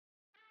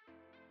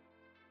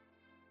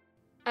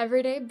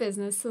Everyday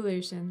Business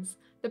Solutions,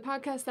 the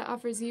podcast that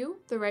offers you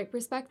the right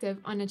perspective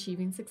on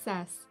achieving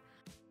success.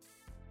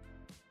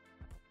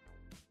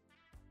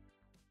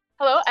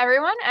 Hello,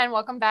 everyone, and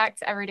welcome back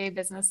to Everyday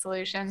Business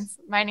Solutions.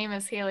 My name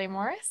is Haley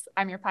Morris.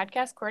 I'm your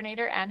podcast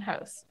coordinator and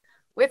host.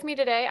 With me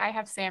today, I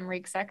have Sam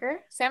Riegsecker.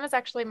 Sam is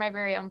actually my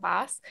very own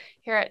boss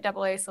here at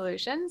AA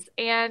Solutions,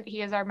 and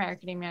he is our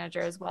marketing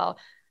manager as well.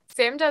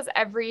 Sam does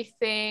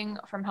everything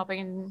from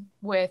helping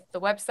with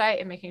the website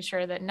and making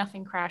sure that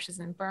nothing crashes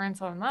and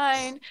burns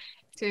online,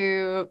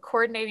 to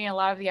coordinating a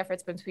lot of the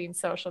efforts between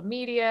social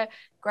media,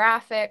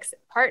 graphics,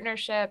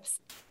 partnerships,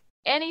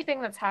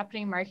 anything that's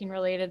happening marketing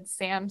related.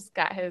 Sam's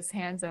got his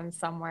hands in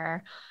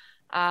somewhere.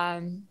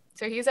 So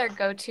he's our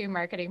go-to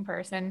marketing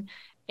person.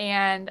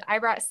 And I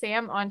brought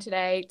Sam on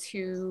today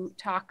to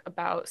talk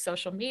about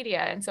social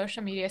media, and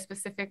social media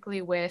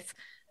specifically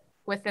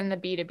within the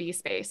B2B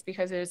space,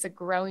 because there's a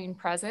growing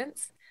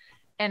presence.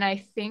 And I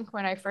think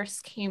when I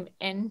first came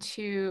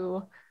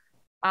into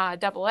AA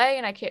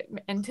and I came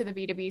into the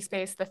B2B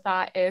space, the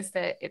thought is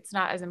that it's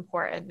not as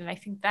important. And I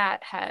think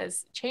that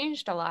has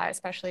changed a lot,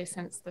 especially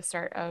since the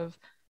start of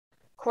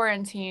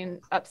quarantine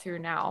up through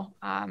now.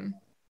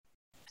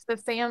 So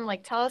Sam,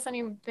 tell us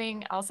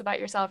anything else about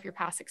yourself, your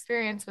past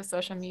experience with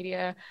social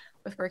media,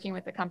 with working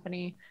with the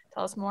company.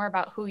 Tell us more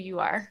about who you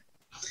are.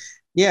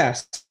 Yeah.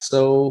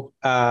 So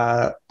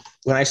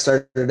when I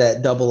started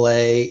at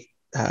AA,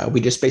 we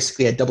just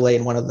basically had AA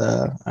in one of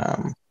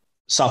the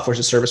software as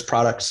a service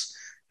products.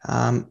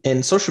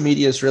 And social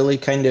media has really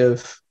kind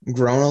of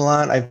grown a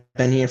lot. I've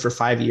been here for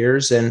 5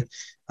 years, and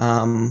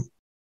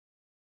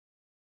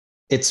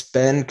it's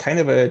been kind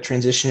of a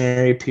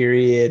transitionary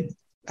period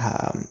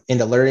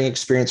into learning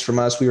experience from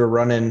us. We were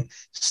running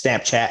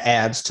Snapchat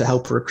ads to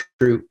help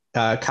recruit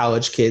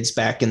college kids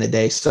back in the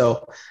day.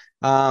 So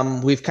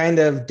we've kind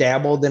of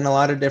dabbled in a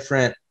lot of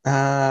different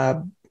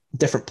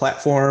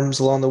platforms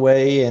along the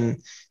way.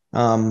 And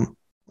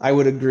I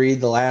would agree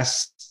the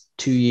last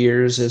 2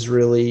 years has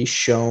really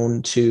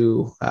shown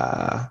to,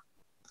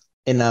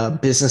 in a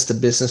business to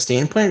business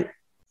standpoint,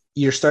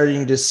 you're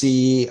starting to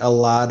see a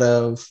lot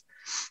of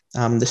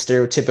the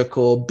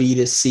stereotypical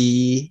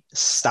B2C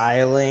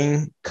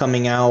styling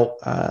coming out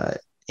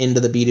into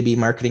the B2B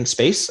marketing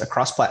space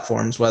across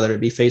platforms, whether it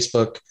be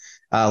Facebook,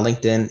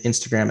 LinkedIn,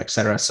 Instagram, et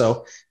cetera.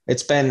 So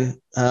it's been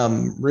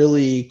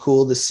really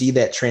cool to see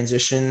that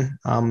transition,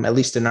 at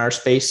least in our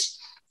space,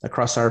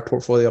 across our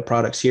portfolio of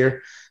products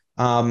here.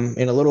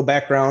 In a little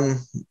background,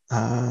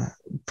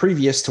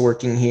 previous to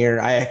working here,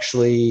 I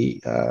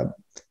actually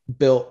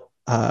built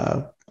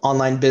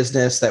online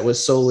business that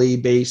was solely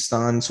based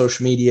on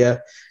social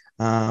media.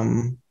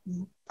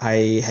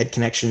 I had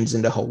connections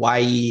into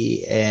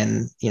Hawaii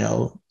and,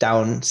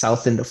 down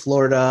south into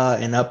Florida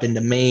and up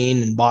into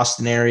Maine and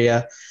Boston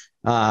area.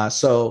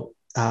 So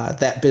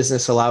that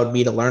business allowed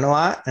me to learn a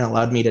lot and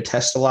allowed me to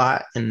test a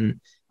lot. And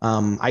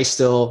I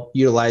still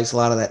utilize a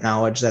lot of that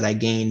knowledge that I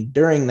gained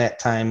during that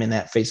time in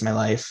that phase of my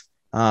life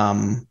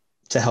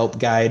to help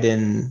guide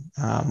and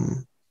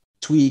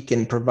tweak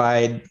and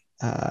provide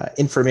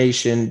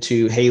information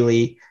to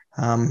Haley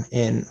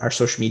and our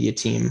social media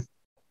team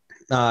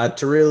to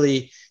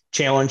really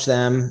challenge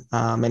them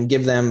and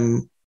give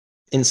them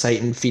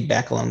insight and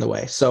feedback along the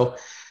way. So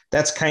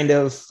that's kind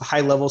of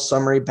high level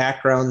summary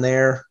background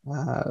there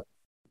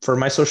for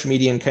my social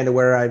media and kind of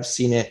where I've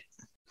seen it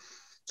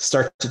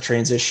start to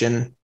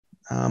transition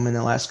in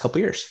the last couple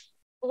of years.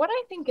 What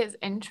I think is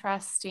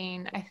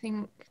interesting, I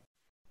think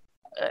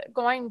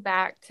going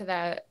back to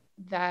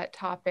that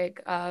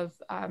topic of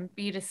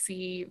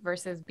B2C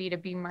versus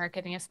B2B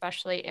marketing,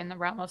 especially in the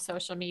realm of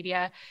social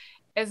media,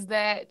 is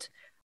that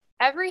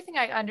everything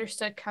I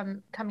understood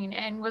coming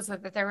in was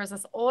that there was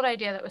this old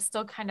idea that was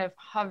still kind of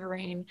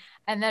hovering,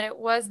 and that it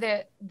was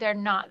that they're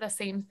not the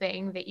same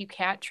thing, that you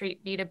can't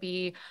treat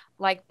B2B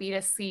like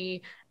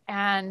B2C.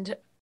 And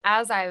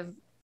as I've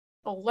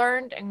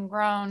learned and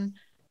grown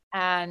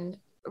and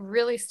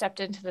really stepped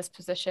into this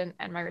position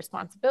and my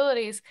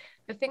responsibilities,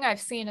 the thing I've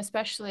seen,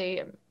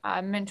 especially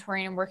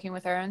mentoring and working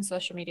with our own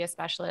social media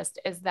specialist,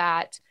 is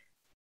that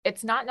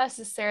it's not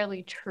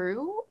necessarily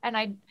true. And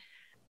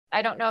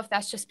I don't know if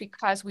that's just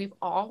because we've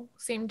all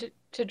seemed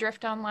to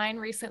drift online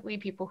recently.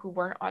 People who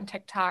weren't on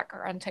TikTok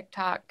are on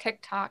TikTok.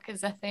 TikTok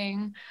is a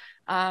thing.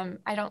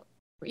 I don't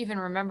even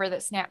remember that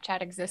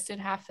Snapchat existed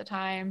half the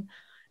time.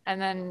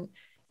 And then,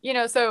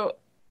 so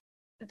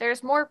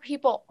there's more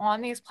people on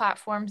these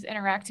platforms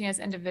interacting as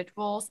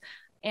individuals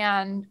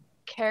and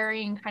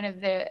carrying kind of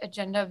the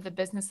agenda of the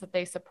business that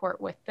they support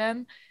with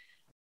them.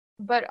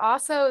 But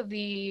also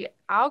the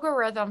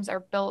algorithms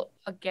are built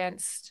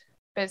against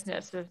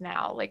businesses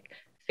now, like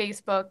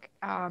Facebook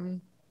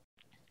and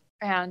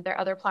their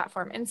other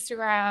platform,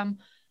 Instagram,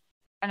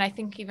 and I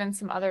think even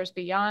some others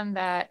beyond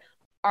that,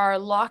 are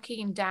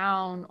locking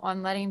down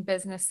on letting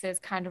businesses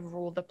kind of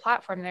rule the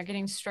platform. They're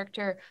getting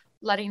stricter,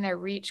 letting their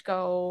reach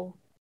go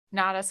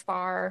not as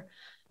far.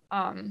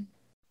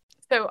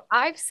 So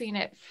I've seen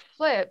it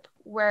flip,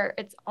 where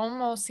it's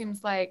almost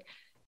seems like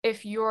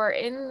if you're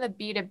in the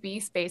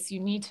B2B space, you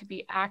need to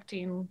be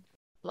acting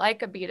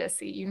like a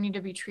B2C. You need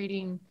to be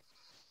treating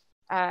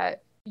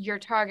your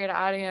target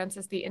audience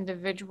as the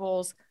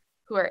individuals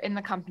who are in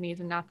the companies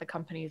and not the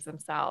companies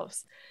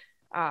themselves.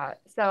 So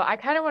I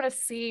kind of want to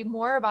see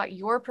more about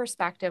your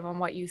perspective on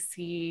what you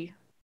see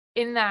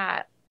in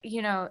that,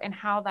 and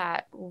how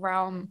that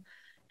realm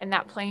and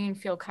that playing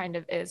field kind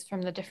of is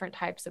from the different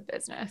types of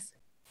business.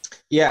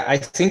 Yeah, I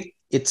think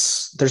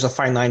there's a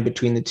fine line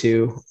between the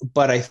two,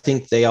 but I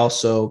think they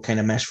also kind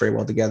of mesh very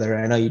well together.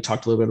 I know you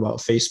talked a little bit about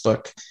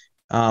Facebook.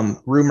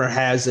 Rumor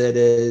has it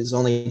is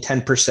only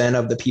 10%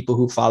 of the people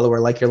who follow or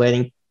like your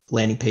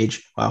landing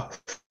page. Wow.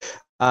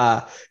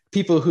 Only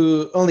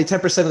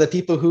 10% of the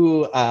people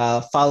who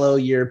follow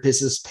your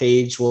business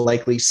page will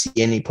likely see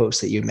any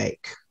post that you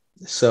make.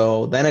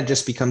 So then it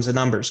just becomes a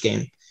numbers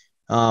game.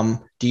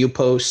 Do you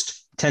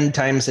post 10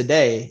 times a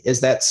day?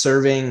 Is that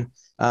serving,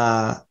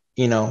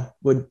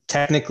 would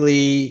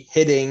technically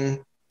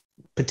hitting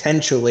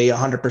potentially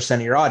 100%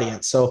 of your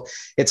audience? So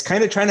it's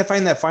kind of trying to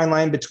find that fine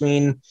line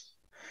between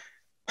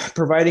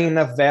providing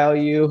enough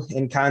value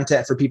and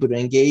content for people to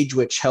engage,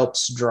 which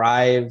helps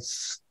drive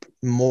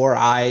more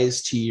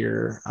eyes to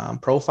your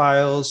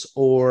profiles,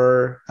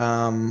 or,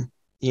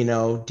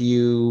 do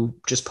you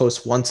just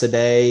post once a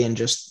day and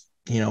just,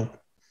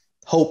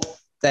 hope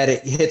that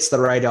it hits the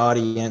right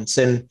audience?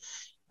 And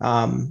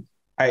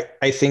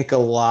I think a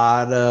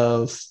lot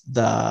of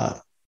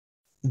the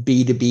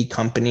B2B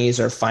companies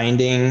are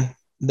finding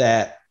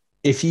that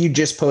if you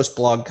just post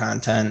blog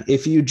content,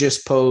 if you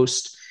just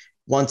post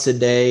once a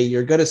day,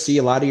 you're going to see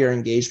a lot of your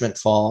engagement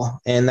fall.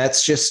 And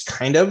that's just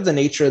kind of the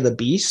nature of the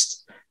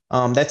beast.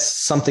 That's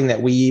something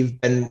that we've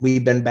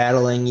been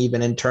battling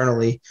even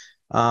internally.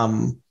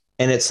 And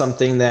it's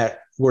something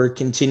that we're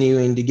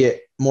continuing to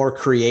get more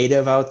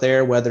creative out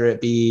there, whether it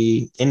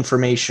be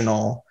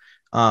informational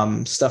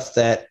stuff,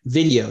 that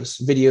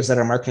videos that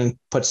our marketing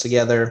puts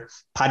together,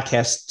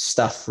 podcast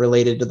stuff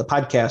related to the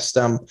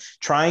podcast,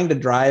 trying to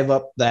drive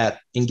up that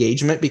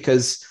engagement,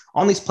 because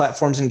on these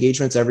platforms,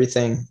 engagement's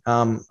everything.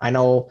 I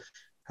know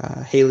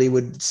Haley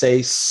would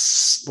say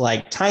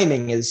like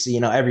timing is,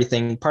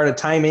 everything. Part of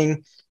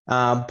timing,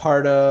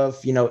 part of,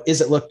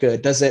 is it look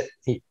good? Does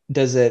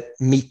it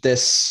meet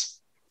this?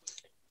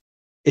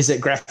 Is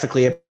it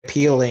graphically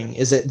appealing?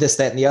 Is it this,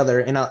 that, and the other?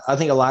 And I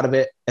think a lot of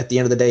it at the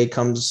end of the day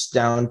comes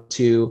down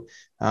to,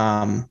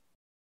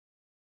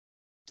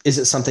 is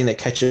it something that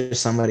catches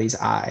somebody's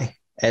eye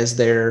as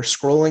they're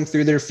scrolling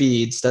through their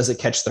feeds? Does it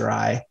catch their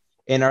eye?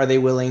 And are they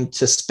willing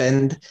to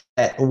spend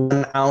that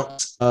 1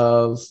 ounce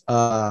of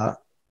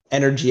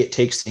energy it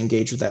takes to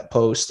engage with that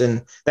post?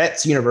 And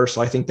that's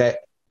universal. I think that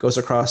goes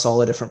across all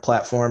the different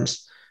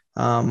platforms.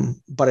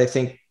 But I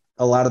think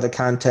a lot of the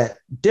content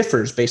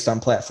differs based on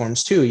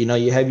platforms too.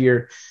 You have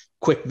your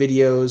quick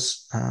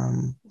videos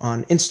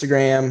on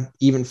Instagram,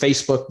 even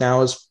Facebook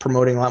now is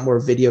promoting a lot more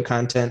video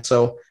content.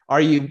 So are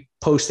you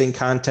posting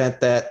content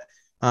that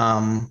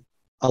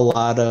a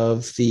lot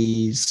of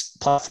these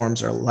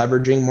platforms are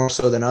leveraging more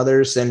so than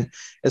others? And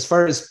as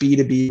far as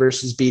B2B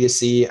versus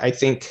B2C, I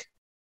think,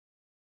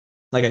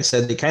 like I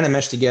said, they kind of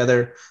mesh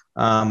together.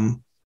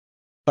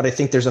 But I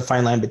think there's a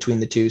fine line between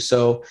the two.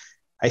 So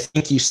I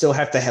think you still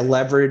have to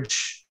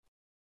leverage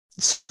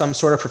some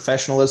sort of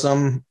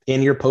professionalism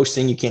in your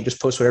posting. You can't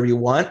just post whatever you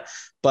want.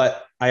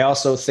 But I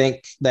also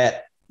think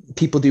that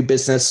people do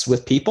business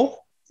with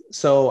people.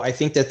 So I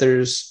think that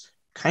there's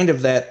kind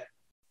of that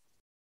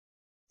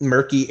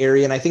murky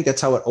area. And I think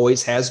that's how it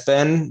always has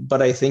been.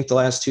 But I think the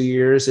last 2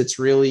 years, it's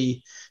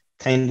really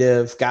kind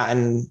of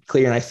gotten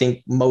clear. And I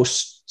think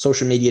most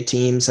social media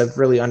teams have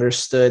really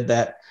understood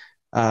that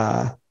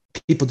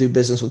people do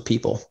business with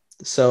people.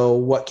 So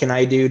what can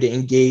I do to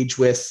engage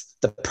with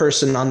the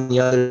person on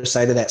the other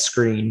side of that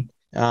screen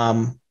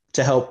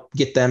to help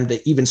get them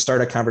to even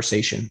start a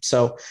conversation?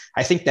 So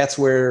I think that's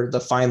where the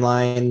fine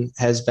line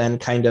has been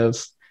kind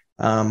of,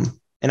 and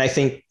I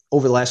think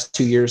over the last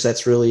 2 years,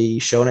 that's really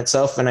shown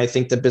itself. And I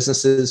think the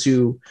businesses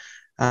who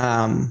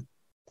are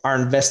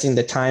investing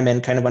the time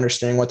and kind of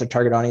understanding what their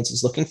target audience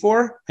is looking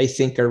for, I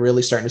think are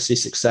really starting to see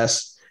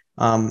success.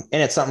 And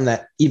it's something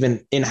that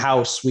even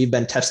in-house, we've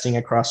been testing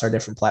across our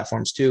different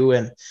platforms too.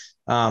 And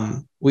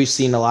we've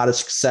seen a lot of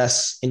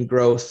success in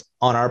growth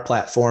on our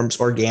platforms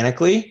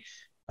organically,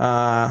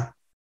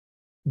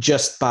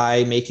 just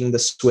by making the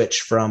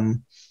switch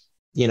from,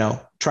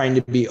 trying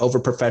to be over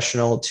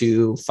professional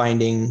to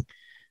finding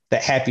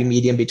that happy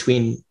medium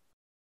between,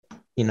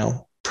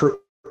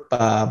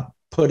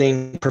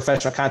 putting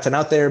professional content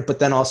out there, but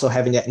then also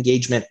having that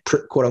engagement,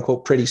 quote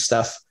unquote, pretty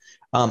stuff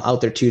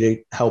out there too,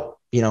 to help,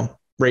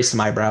 raise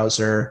some eyebrows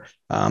or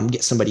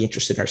get somebody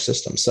interested in our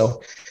system.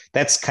 So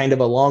that's kind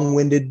of a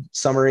long-winded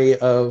summary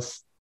of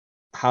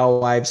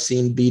how I've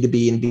seen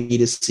B2B and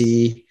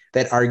B2C,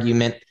 that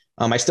argument.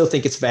 I still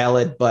think it's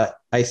valid, but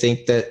I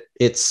think that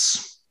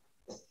it's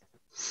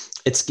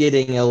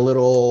getting a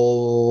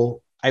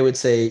little, I would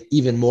say,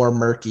 even more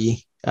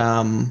murky,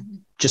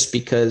 just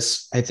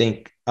because I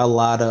think a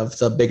lot of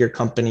the bigger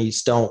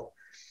companies don't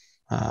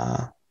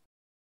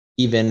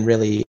even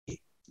really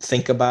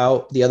think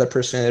about the other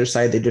person on the other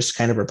side. They just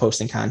kind of are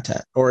posting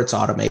content or it's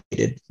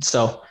automated.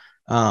 So,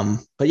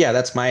 but yeah,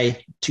 that's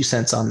my 2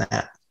 cents on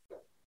that.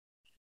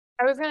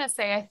 I was going to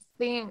say, I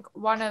think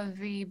one of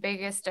the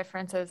biggest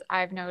differences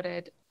I've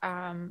noted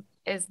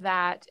is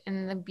that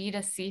in the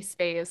B2C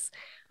space,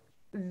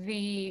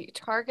 the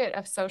target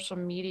of social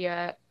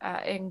media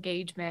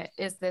engagement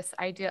is this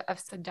idea of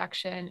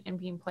seduction and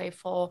being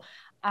playful.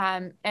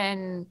 And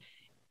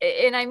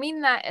I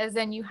mean that as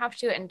in you have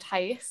to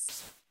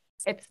entice.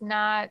 It's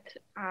not,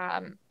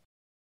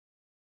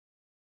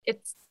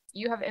 it's,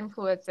 you have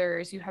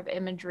influencers, you have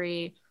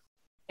imagery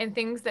and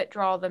things that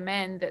draw them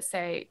in that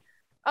say,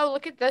 oh,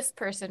 look at this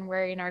person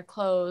wearing our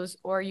clothes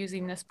or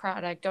using this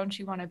product. Don't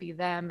you want to be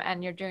them?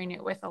 And you're doing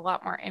it with a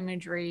lot more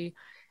imagery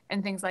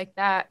and things like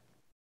that.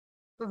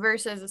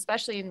 Versus,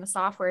 especially in the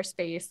software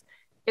space,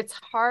 it's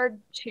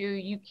hard to,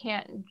 you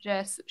can't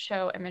just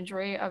show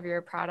imagery of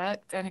your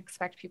product and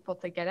expect people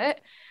to get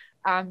it.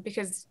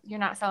 Because you're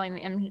not selling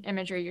the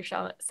imagery, you're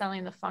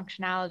selling the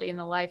functionality and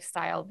the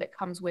lifestyle that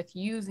comes with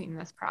using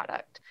this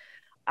product,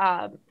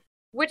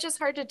 which is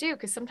hard to do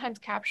because sometimes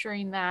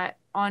capturing that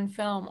on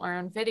film or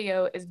on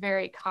video is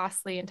very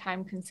costly and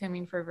time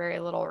consuming for very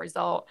little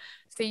result.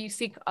 So you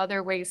seek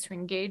other ways to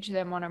engage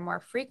them on a more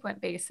frequent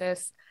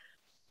basis,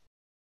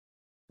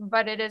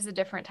 but it is a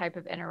different type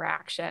of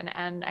interaction.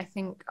 And I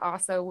think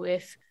also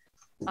with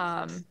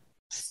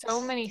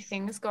so many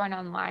things going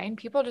online,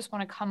 people just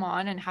want to come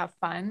on and have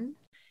fun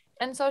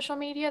in social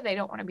media. They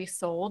don't want to be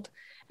sold.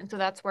 And so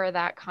that's where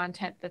that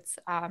content that's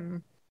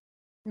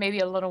maybe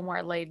a little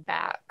more laid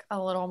back, a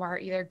little more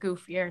either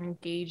goofier and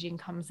engaging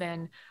comes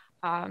in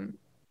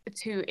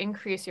to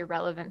increase your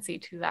relevancy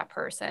to that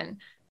person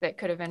that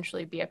could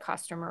eventually be a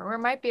customer or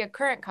might be a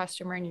current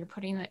customer, and you're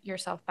putting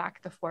yourself back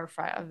at the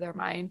forefront of their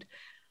mind.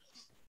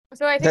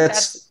 So I think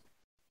that's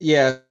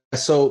yeah.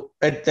 So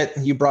that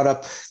you brought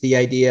up the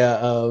idea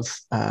of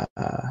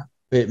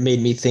it made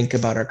me think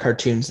about our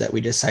cartoons that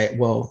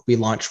we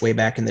launched way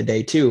back in the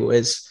day too.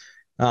 Is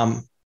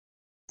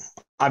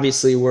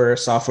obviously we're a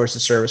software as a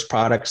service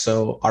product,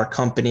 so our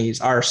companies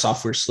are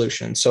software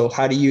solutions. So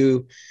how do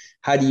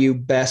you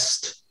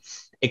best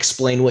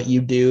explain what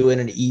you do in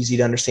an easy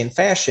to understand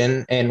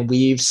fashion? And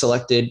we've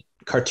selected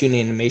cartoon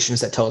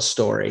animations that tell a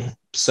story.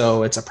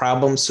 So it's a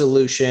problem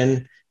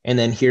solution, and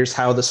then here's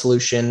how the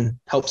solution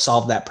helps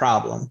solve that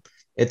problem.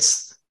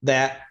 It's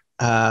that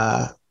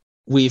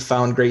we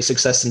found great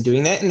success in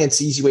doing that, and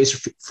it's easy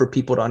ways for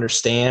people to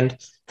understand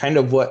kind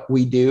of what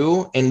we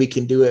do, and we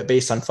can do it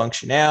based on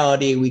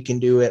functionality. We can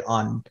do it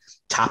on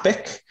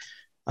topic.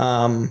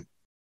 I'm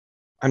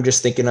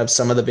just thinking of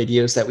some of the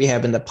videos that we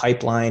have in the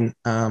pipeline.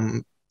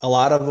 A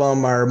lot of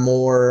them are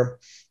more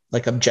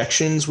like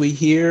objections we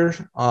hear.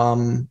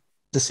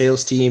 The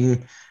sales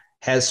team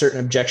has certain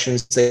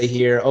objections they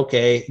hear.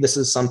 Okay, this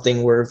is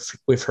something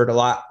we've heard a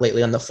lot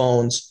lately on the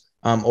phones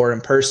or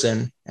in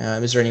person.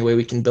 Is there any way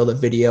we can build a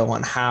video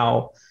on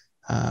how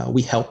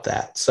we help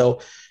that?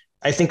 So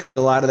I think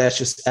a lot of that's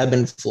just ebb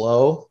and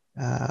flow.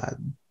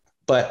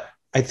 But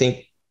I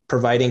think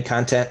providing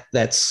content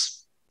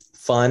that's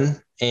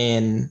fun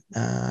and,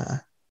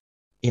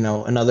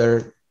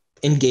 another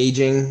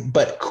engaging,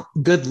 but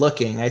good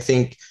looking, I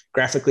think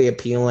graphically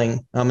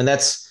appealing. And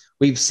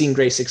we've seen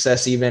great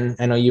success. Even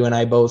I know you and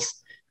I both,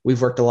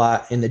 we've worked a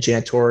lot in the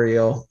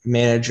janitorial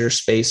manager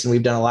space, and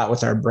we've done a lot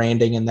with our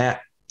branding and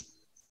that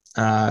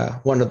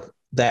one of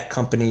that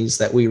companies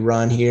that we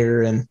run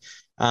here. And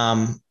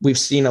we've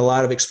seen a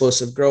lot of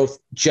explosive growth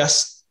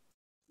just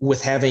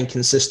with having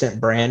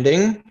consistent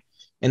branding.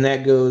 And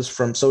that goes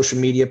from social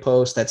media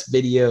posts, that's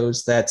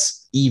videos,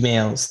 that's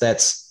emails,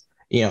 that's,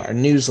 our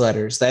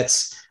newsletters,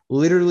 that's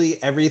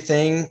literally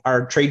everything,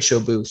 our trade show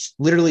booth,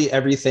 literally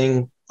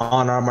everything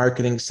on our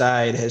marketing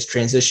side has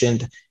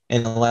transitioned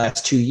in the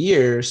last 2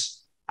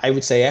 years. I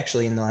would say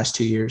actually in the last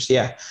 2 years.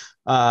 Yeah.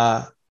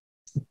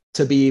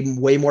 To be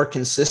way more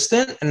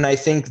consistent. And I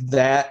think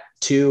that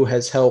too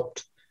has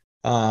helped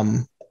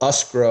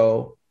us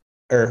grow,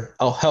 or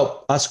I'll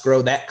help us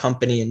grow that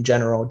company in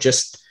general.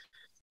 Just,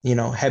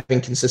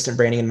 having consistent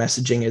branding and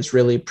messaging has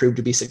really proved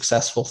to be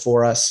successful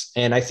for us.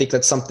 And I think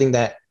that's something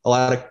that a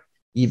lot of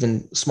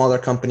even smaller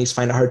companies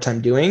find a hard time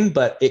doing,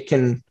 but it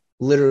can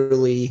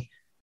literally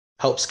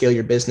help scale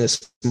your business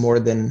more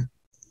than,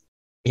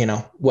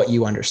 what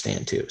you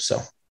understand too. So.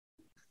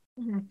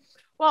 Mm-hmm.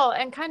 Well,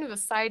 and kind of a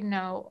side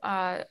note,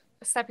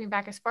 stepping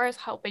back as far as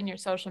helping your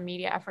social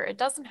media effort, it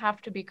doesn't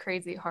have to be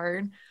crazy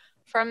hard.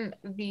 From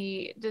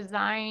the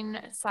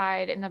design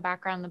side in the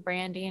background, the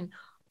branding,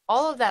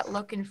 all of that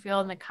look and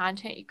feel and the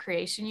content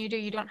creation you do,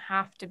 you don't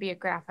have to be a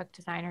graphic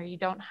designer. You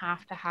don't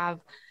have to have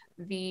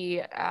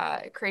the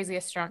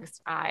craziest,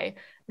 strongest eye.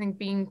 I think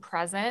being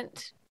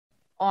present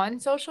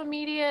on social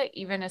media,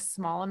 even a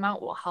small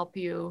amount, will help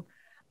you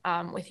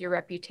with your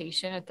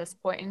reputation at this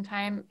point in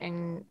time.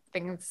 And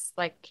things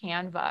like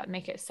Canva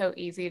make it so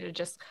easy to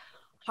just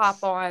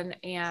hop on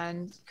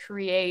and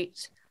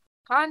create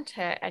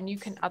content, and you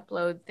can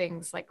upload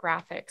things like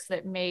graphics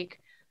that make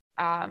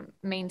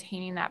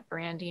maintaining that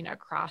branding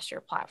across your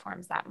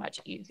platforms that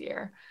much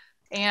easier.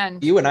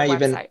 and You and your I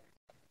even, website.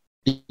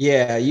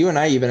 yeah, you and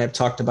I even have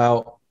talked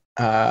about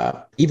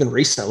even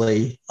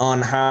recently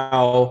on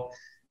how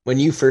when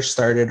you first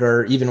started,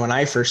 or even when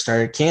I first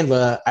started,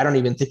 Canva, I don't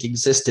even think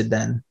existed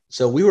then.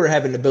 So we were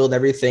having to build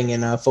everything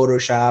in a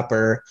Photoshop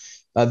or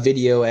a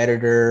video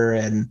editor,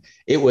 and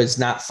it was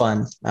not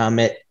fun.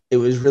 It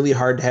was really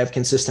hard to have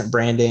consistent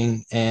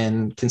branding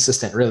and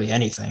consistent really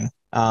anything.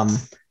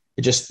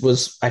 It just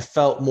was. I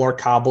felt more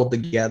cobbled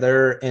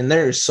together, and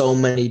there's so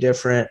many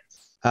different,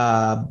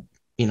 uh,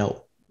 you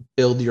know,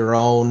 build your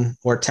own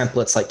or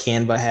templates like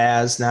Canva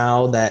has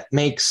now that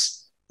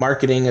makes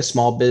marketing a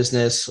small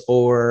business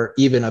or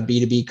even a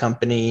B2B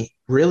company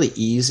really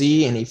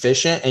easy and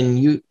efficient.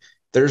 And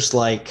there's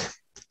like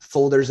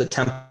folders of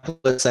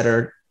templates that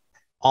are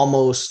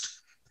almost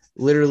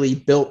literally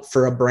built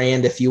for a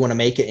brand. If you want to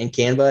make it in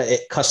Canva,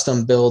 it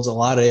custom builds a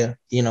lot of,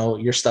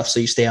 your stuff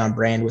so you stay on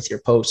brand with your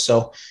posts.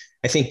 So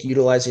I think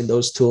utilizing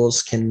those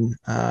tools can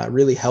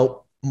really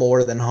help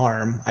more than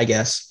harm, I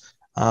guess,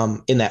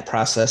 in that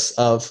process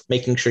of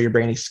making sure your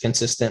branding is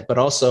consistent, but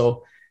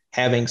also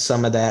having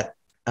some of that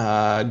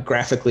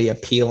graphically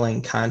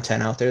appealing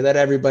content out there that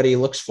everybody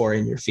looks for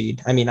in your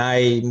feed. I mean,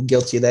 I'm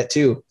guilty of that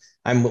too.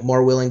 I'm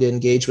more willing to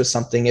engage with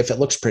something if it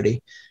looks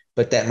pretty,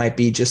 but that might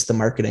be just the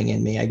marketing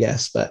in me, I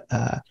guess. But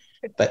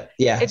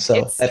yeah, so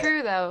It's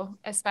true though,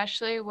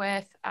 especially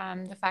with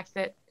the fact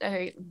that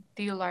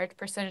the large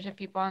percentage of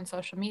people on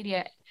social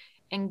media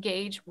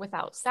engage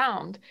without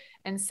sound.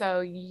 And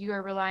so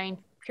you're relying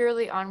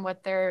purely on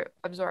what they're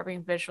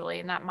absorbing visually.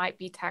 And that might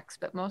be text,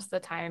 but most of the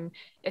time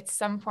it's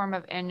some form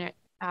of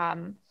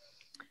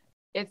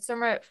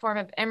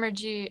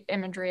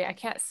imagery. I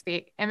can't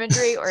speak,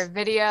 imagery or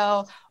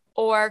video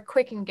or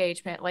quick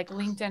engagement. Like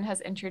LinkedIn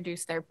has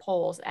introduced their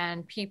polls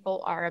and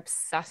people are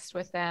obsessed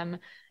with them.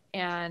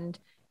 And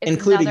it's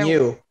including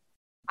you.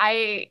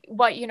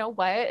 You know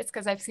what? It's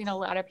because I've seen a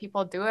lot of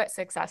people do it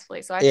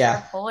successfully. So I've Yeah.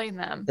 started pulling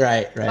them.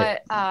 Right.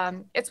 But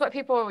it's what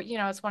people,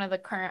 it's one of the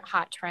current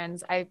hot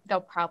trends.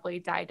 They'll probably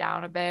die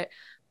down a bit,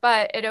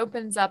 but it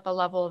opens up a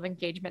level of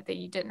engagement that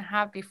you didn't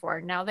have before.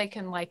 Now they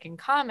can like and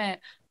comment,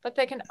 but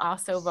they can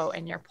also vote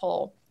in your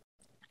poll.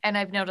 And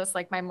I've noticed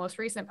like my most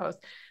recent post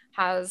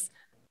has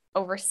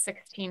over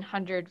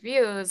 1,600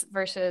 views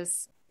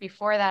versus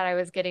before that I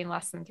was getting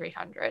less than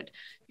 300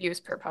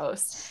 views per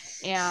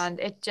post. And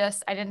I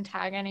didn't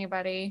tag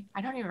anybody.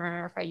 I don't even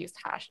remember if I used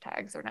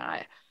hashtags or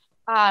not.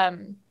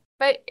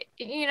 But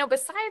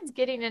besides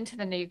getting into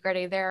the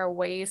nitty-gritty, there are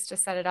ways to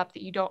set it up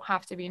that you don't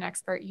have to be an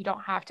expert. You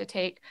don't have to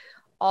take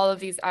all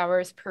of these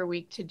hours per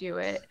week to do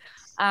it.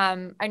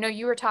 I know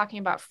you were talking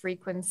about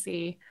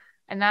frequency,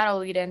 and that'll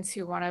lead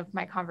into one of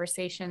my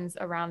conversations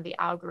around the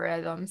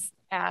algorithms,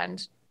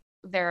 and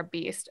they're a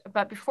beast.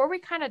 But before we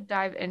kind of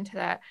dive into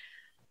that,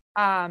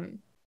 I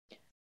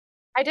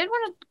did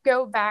want to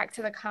go back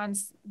to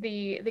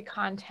the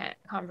content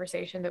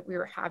conversation that we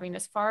were having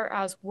as far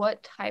as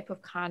what type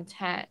of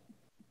content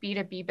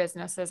B2B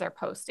businesses are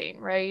posting,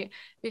 right?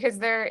 Because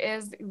there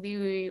is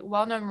the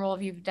well-known rule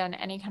if you've done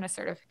any kind of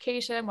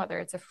certification, whether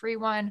it's a free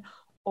one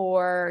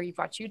or you've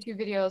watched YouTube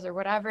videos or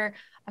whatever,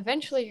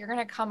 eventually you're going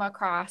to come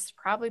across,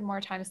 probably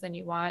more times than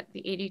you want,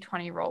 the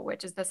 80-20 rule,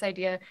 which is this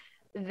idea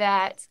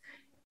that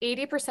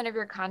 80% of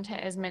your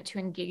content is meant to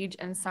engage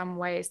in some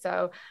way.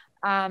 So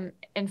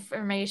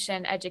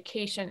information,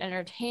 education,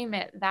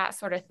 entertainment, that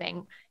sort of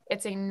thing.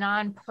 It's a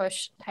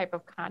non-push type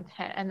of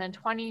content. And then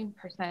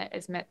 20%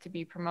 is meant to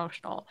be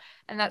promotional.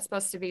 And that's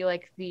supposed to be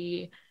like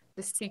the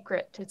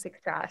secret to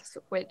success,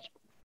 which,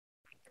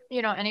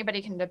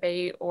 anybody can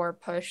debate or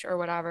push or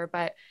whatever.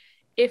 But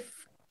if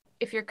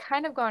you're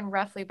kind of going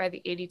roughly by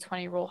the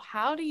 80-20 rule,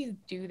 how do you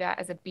do that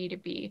as a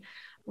B2B?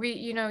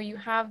 You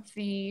have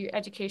the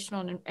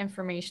educational and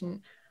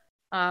information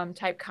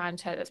type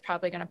content that's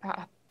probably going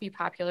to be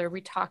popular.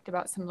 We talked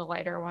about some of the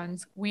lighter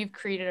ones. We've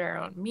created our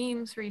own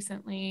memes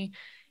recently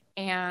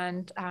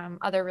and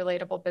other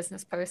relatable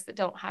business posts that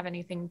don't have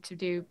anything to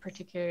do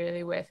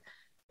particularly with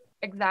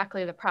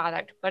exactly the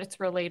product, but it's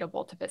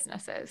relatable to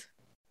businesses.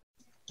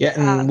 Yeah,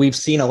 and we've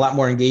seen a lot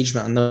more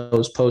engagement on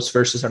those posts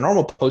versus our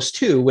normal posts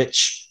too,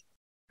 which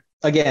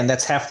again,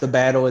 that's half the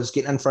battle is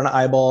getting in front of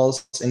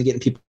eyeballs and getting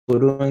people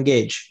to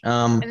engage.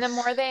 And the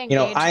more they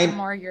engage, the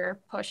more you're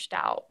pushed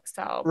out.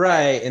 So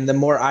right, and the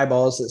more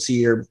eyeballs that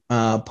see your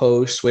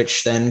posts,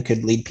 which then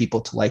could lead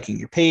people to liking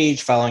your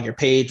page, following your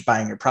page,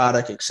 buying your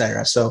product,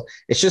 etc. So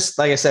it's just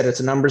like I said, it's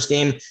a numbers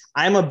game.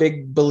 I'm a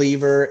big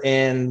believer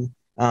in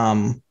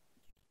this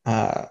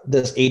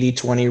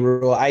 80-20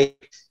 rule.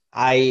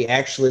 I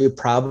actually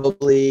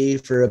probably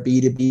for a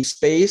B2B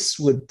space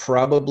would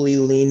probably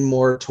lean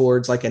more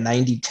towards like a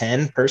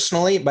 90-10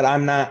 personally, but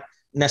I'm not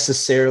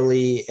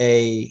necessarily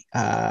a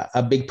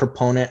big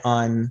proponent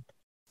on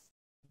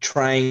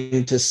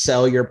trying to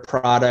sell your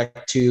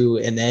product to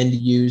an end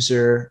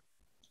user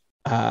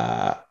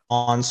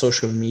on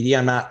social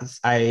media.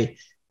 I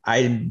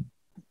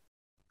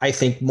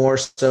think more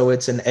so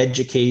it's an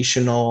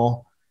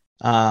educational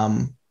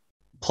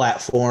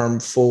platform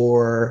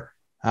for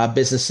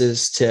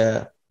businesses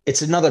to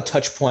it's another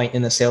touch point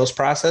in the sales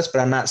process, but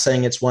I'm not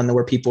saying it's one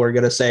where people are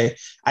going to say,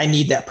 I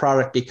need that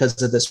product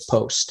because of this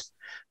post.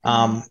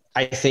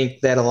 I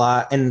think that a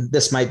lot, and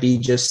this might be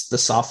just the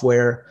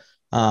software,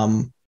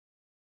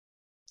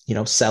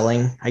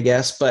 selling, I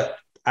guess, but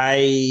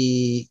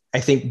I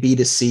think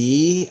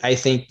B2C, I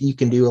think you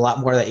can do a lot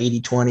more of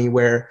the 80-20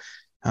 where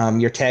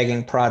you're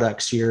tagging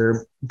products,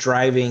 you're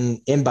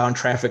driving inbound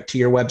traffic to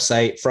your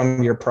website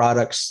from your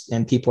products,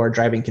 and people are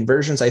driving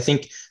conversions. I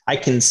think I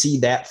can see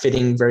that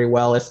fitting very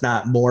well, if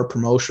not more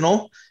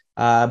promotional.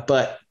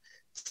 But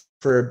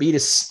for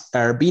B2C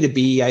or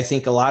B2B, I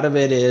think a lot of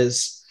it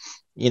is,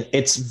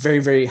 it's very,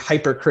 very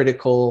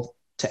hypercritical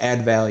to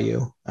add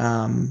value,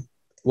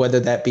 whether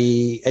that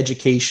be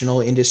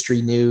educational,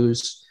 industry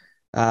news,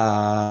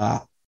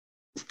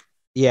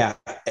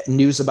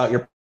 news about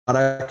your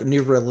product,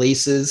 new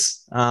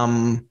releases.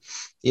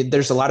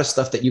 There's a lot of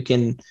stuff that you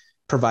can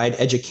provide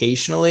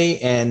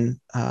educationally, and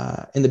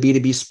in the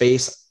B2B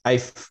space,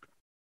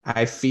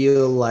 I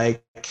feel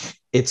like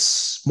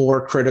it's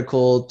more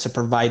critical to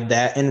provide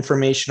that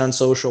information on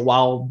social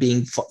while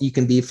you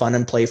can be fun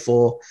and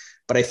playful.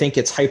 But I think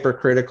it's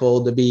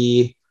hypercritical to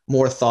be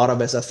more thought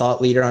of as a thought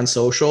leader on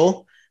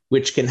social,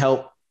 which can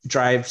help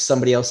drive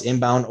somebody else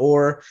inbound.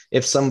 Or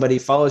if somebody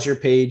follows your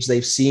page,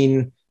 they've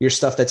seen your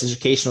stuff that's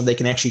educational, they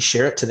can actually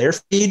share it to their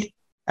feed.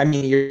 I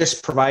mean, you're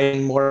just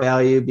providing more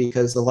value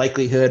because the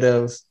likelihood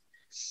of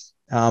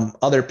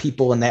other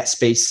people in that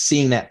space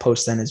seeing that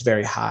post then is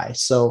very high.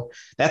 So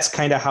that's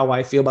kind of how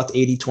I feel about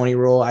the 80-20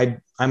 rule.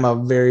 I'm a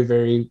very,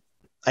 very,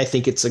 I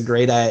think it's a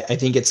great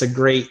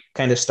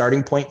kind of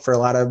starting point for a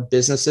lot of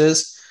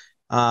businesses.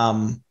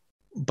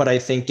 But I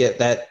think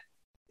that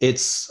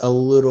it's a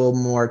little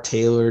more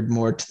tailored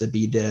more to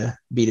the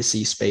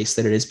B2C space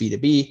than it is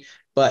B2B.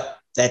 But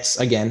that's,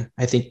 again,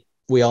 I think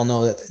we all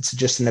know that it's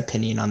just an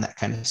opinion on that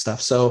kind of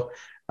stuff. So,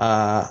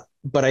 but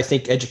I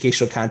think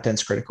educational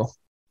content's critical.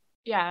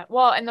 Yeah.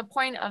 Well, and the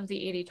point of the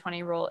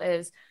 80-20 rule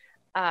is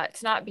to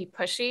not be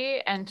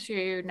pushy and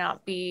to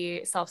not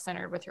be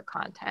self-centered with your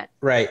content.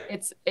 Right.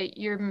 It's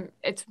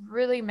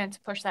really meant to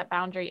push that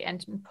boundary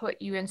and to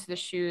put you into the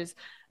shoes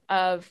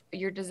of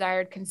your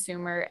desired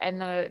consumer and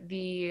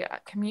the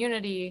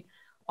community.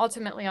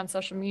 Ultimately on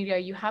social media,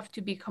 you have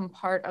to become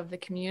part of the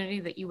community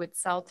that you would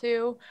sell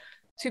to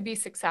be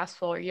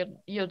successful, or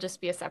you'll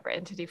just be a separate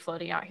entity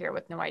floating out here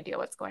with no idea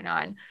what's going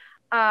on.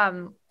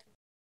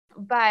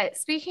 But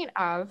speaking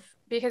of,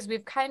 because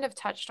we've kind of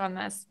touched on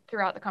this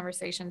throughout the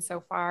conversation so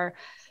far,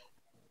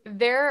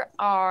 there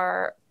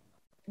are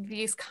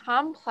these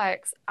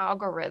complex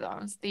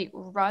algorithms that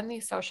run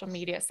these social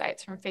media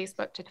sites, from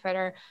Facebook to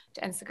Twitter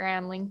to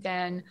Instagram,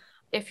 LinkedIn.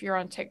 If you're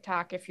on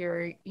TikTok, if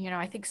you're,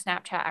 I think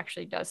Snapchat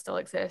actually does still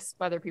exist,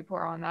 whether people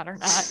are on that or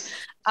not.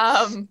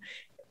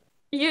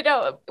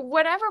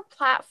 Whatever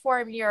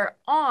platform you're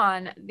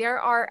on, there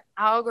are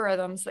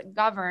algorithms that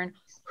govern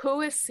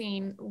who is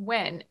seen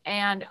when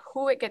and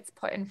who it gets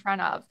put in front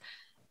of.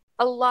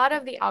 A lot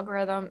of the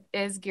algorithm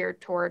is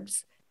geared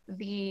towards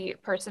the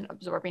person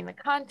absorbing the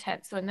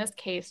content. So in this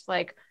case,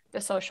 like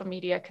the social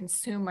media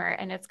consumer,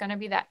 and it's going to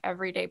be that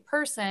everyday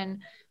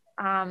person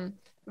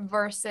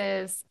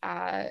versus,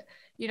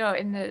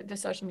 in the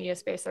social media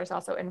space, there's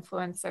also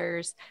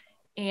influencers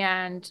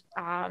and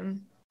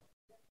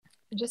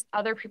just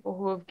other people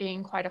who have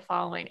gained quite a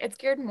following. It's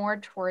geared more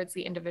towards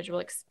the individual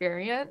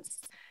experience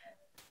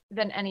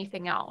than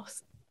anything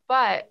else.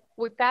 But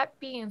with that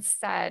being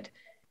said,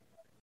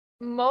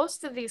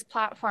 most of these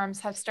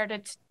platforms have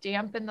started to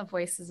dampen the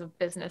voices of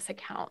business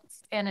accounts.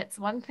 And it's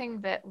one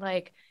thing that,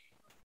 like,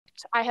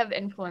 I have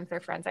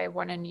influencer friends. I have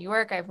one in New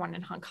York, I have one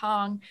in Hong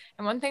Kong.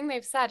 And one thing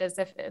they've said is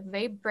if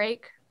they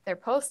break their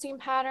posting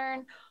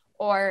pattern,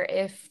 or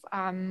if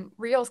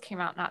Reels came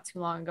out not too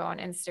long ago on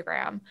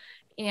Instagram,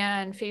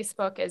 and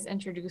Facebook is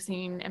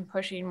introducing and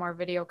pushing more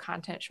video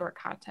content, short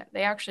content,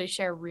 they actually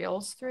share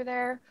Reels through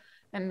there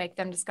and make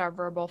them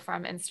discoverable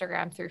from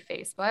Instagram through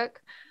Facebook.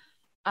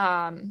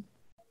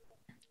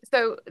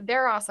 So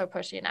they're also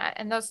pushing it.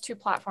 And those two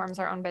platforms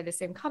are owned by the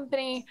same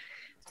company.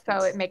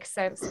 So it makes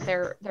sense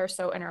they're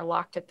so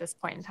interlocked at this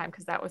point in time,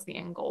 because that was the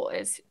end goal,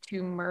 is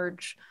to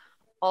merge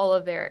all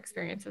of their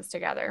experiences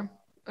together,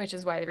 which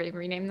is why they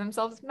renamed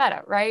themselves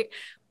Meta, right?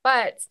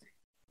 But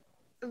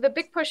the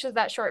big push is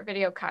that short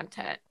video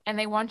content, and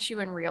they want you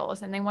in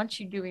Reels, and they want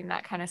you doing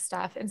that kind of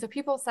stuff. And so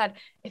people said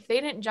if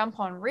they didn't jump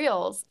on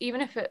Reels,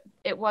 even if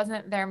it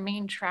wasn't their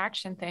main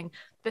traction thing,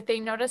 that they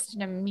noticed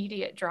an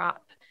immediate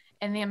drop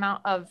in the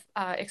amount of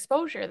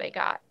exposure they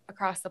got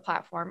across the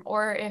platform.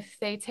 Or if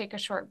they take a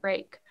short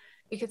break,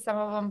 because some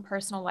of them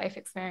personal life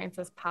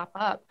experiences pop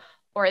up,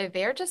 or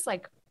they're just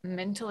like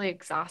mentally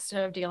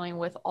exhausted of dealing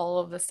with all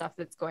of the stuff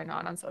that's going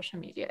on social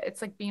media.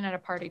 It's like being at a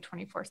party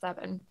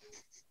 24/7,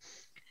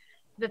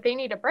 that they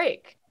need a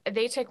break.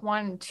 They take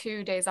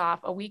 1-2 days off,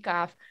 a week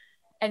off,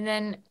 and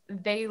then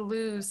they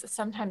lose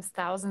sometimes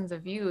thousands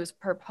of views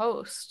per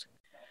post.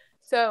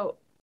 So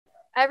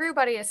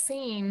everybody is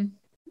seeing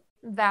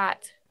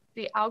that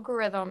the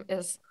algorithm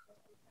is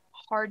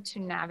hard to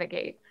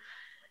navigate.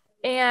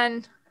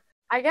 And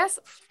I guess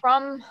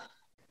from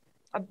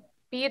a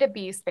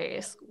B2B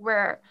space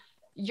where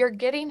you're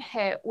getting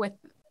hit with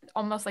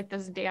almost like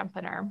this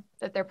dampener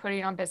that they're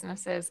putting on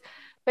businesses,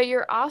 but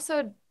you're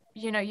also,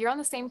 you're on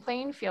the same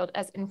playing field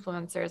as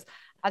influencers,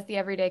 as the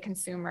everyday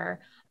consumer,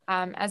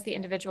 as the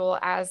individual,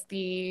 as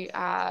the,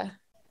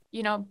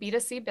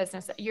 B2C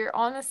business. You're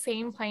on the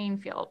same playing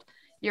field.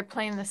 You're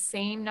playing the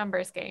same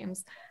numbers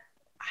games.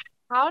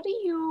 How do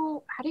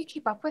you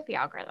keep up with the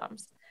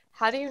algorithms?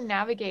 How do you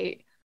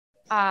navigate,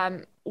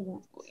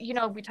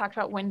 we talked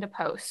about when to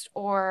post,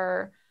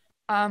 or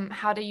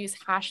how to use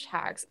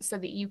hashtags so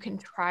that you can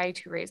try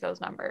to raise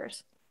those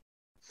numbers?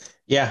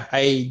 Yeah,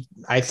 I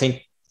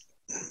think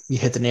you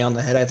hit the nail on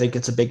the head. I think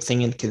it's a big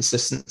thing in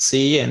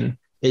consistency, and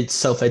it's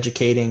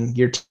self-educating.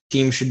 Your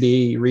team should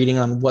be reading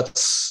on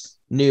what's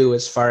new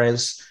as far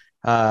as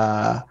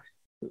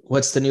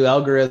what's the new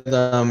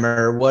algorithm,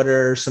 or what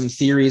are some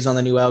theories on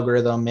the new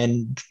algorithm,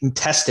 and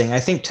testing. I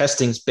think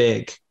testing's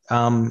big.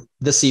 I'm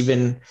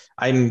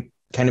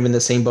kind of in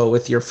the same boat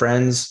with your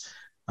friends.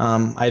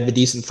 I have a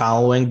decent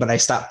following, but I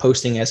stopped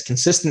posting as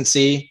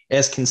consistently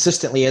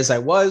as I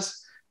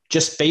was,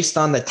 just based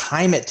on the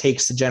time it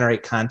takes to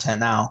generate content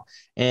now.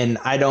 And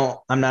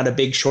I'm not a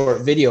big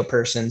short video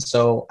person.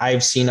 So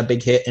I've seen a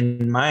big hit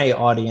in my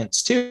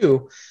audience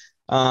too.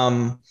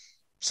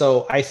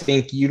 So I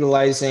think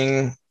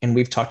utilizing, and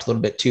we've talked a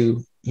little bit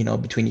too,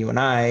 between you and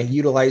I,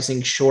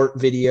 utilizing short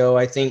video,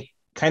 I think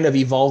kind of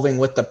evolving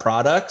with the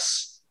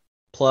products,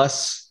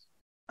 plus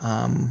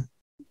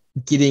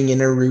getting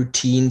in a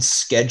routine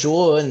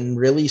schedule and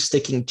really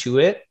sticking to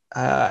it,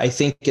 I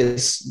think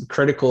is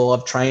critical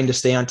of trying to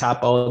stay on top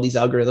of all of these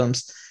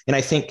algorithms. And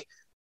I think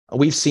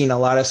we've seen a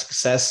lot of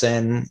success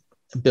in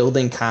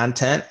building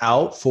content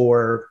out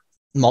for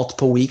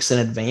multiple weeks in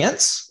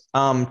advance,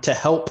 to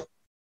help,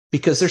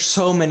 because there's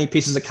so many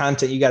pieces of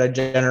content you got to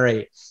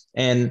generate.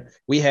 And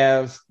we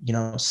have,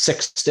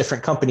 6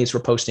 different companies we're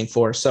posting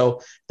for.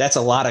 So that's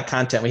a lot of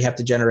content we have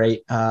to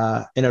generate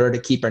in order to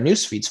keep our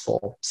news feeds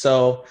full.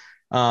 So,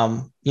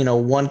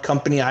 one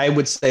company, I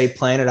would say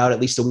plan it out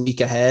at least a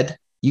week ahead.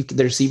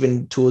 There's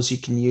even tools you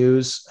can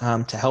use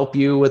to help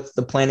you with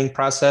the planning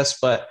process.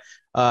 But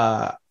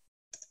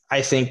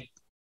I think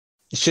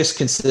it's just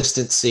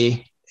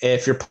consistency.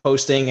 If you're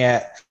posting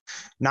at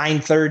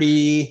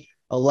 9:30,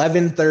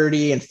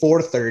 11:30, and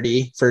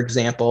 4:30, for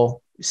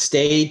example,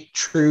 stay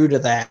true to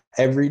that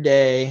every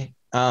day,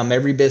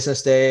 every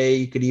business day.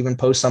 You could even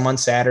post some on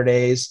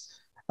Saturdays,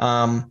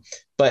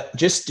 but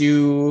just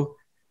do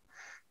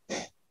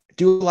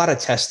a lot of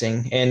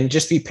testing and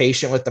just be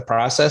patient with the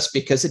process,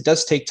 because it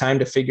does take time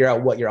to figure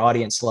out what your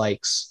audience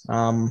likes.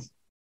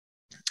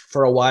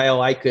 For a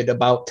while, I could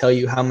about tell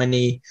you how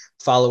many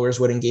followers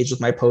would engage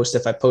with my post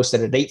if I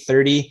posted at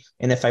 8:30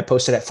 and if I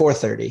posted at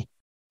 4:30.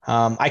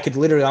 I could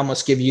literally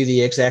almost give you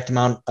the exact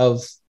amount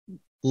of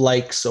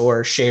likes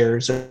or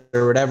shares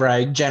or whatever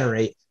I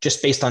generate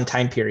just based on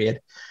time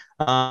period.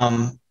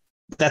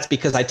 That's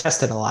because I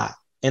tested a lot,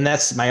 and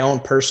that's my own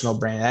personal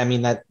brand. I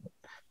mean,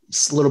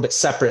 that's a little bit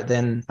separate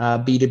than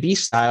B2B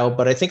style,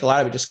 but I think a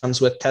lot of it just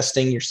comes with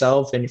testing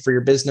yourself and for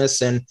your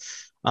business, and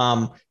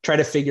try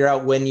to figure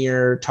out when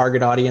your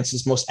target audience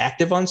is most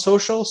active on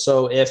social.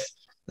 So if,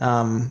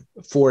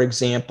 for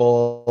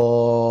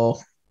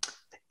example,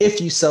 if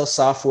you sell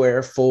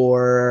software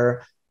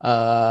for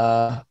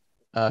a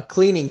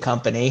cleaning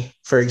company,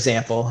 for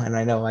example, and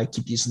I know I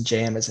keep using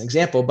JM as an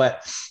example,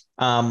 but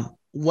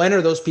when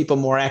are those people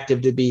more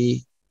active to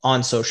be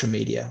on social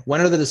media?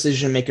 When are the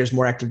decision makers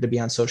more active to be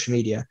on social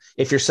media?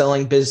 If you're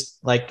selling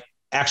like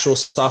actual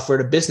software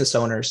to business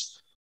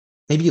owners,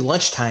 maybe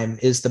lunchtime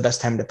is the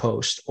best time to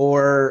post,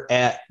 or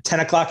at 10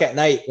 o'clock at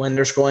night when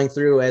they're scrolling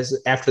through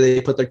after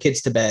they put their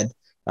kids to bed.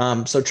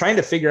 So trying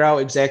to figure out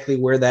exactly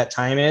where that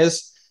time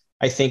is,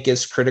 I think,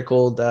 is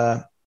critical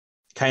to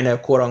kind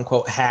of quote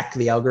unquote hack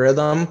the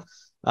algorithm.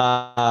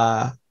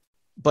 But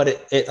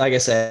it like I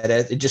said,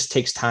 it just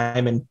takes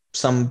time, and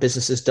some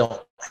businesses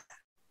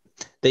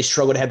they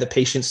struggle to have the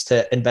patience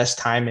to invest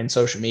time in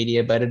social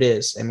media, but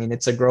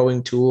it's a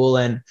growing tool,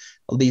 and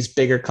these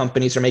bigger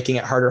companies are making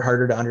it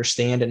harder to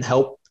understand and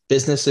help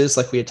businesses,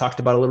 like we had talked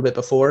about a little bit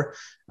before.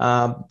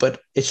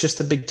 But it's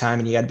just a big time,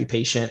 and you got to be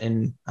patient,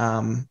 and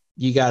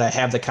you got to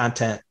have the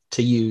content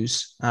to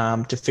use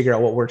to figure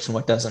out what works and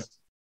what doesn't.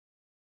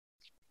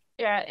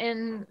 Yeah.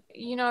 And,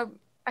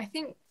 I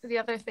think the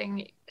other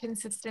thing,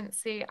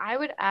 consistency, I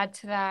would add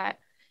to that,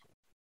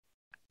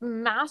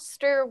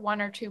 master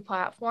 1 or 2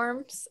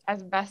 platforms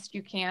as best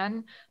you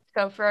can.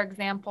 So for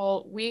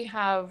example, we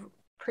have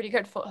pretty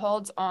good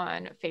footholds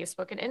on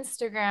Facebook and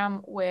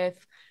Instagram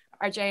with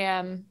our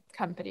JM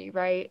company,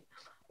 right?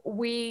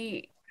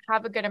 We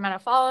have a good amount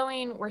of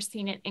following. We're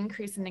seeing an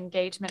increase in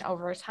engagement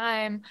over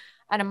time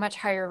at a much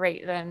higher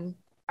rate than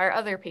our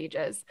other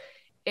pages.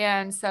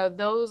 And so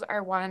those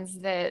are ones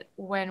that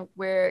when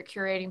we're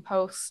curating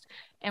posts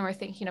and we're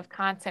thinking of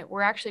content,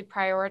 we're actually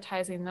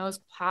prioritizing those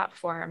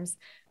platforms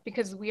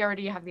because we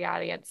already have the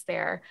audience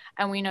there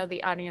and we know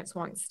the audience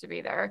wants to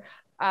be there.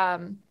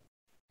 A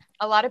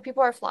lot of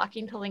people are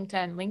flocking to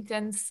LinkedIn.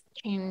 LinkedIn's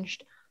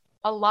changed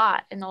a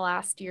lot in the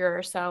last year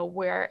or so,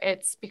 where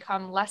it's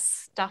become less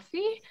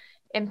stuffy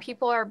and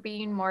people are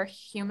being more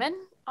human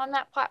on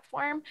that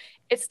platform.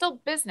 It's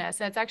still business,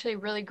 and it's actually a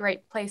really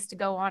great place to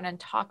go on and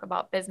talk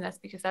about business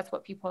because that's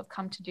what people have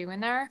come to do in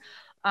there.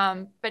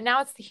 But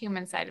now it's the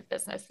human side of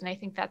business. And I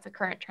think that's a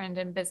current trend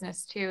in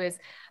business too, is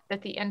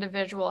that the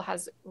individual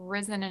has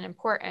risen in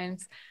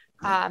importance,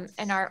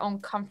 and our own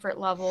comfort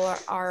level,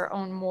 our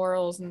own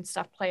morals and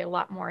stuff play a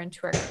lot more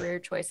into our career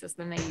choices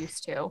than they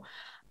used to.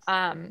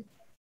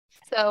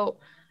 So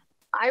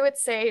I would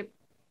say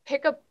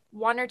pick up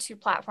one or two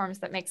platforms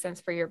that make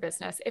sense for your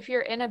business. If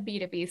you're in a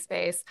B2B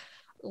space,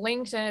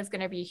 LinkedIn is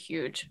going to be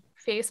huge.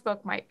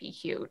 Facebook might be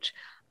huge.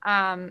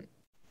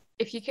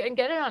 If you can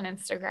get it on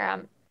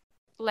Instagram,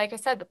 like I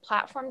said, the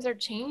platforms are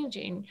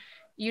changing.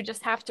 You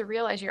just have to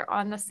realize you're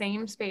on the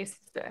same space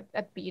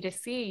at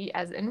B2C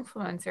as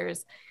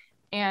influencers,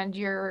 and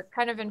you're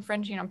kind of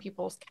infringing on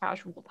people's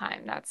casual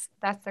time. That's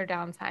their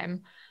downtime.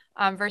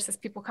 Versus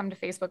people come to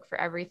Facebook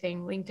for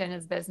everything. LinkedIn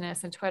is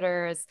business, and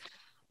Twitter is,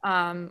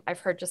 I've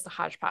heard, just a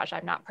hodgepodge.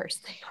 I'm not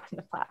personally on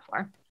the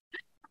platform.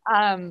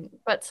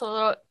 But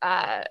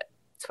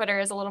Twitter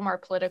is a little more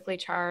politically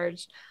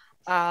charged.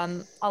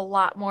 A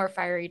lot more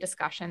fiery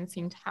discussions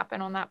seem to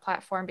happen on that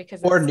platform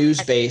because or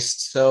news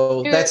based.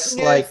 So that's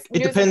like,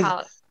 it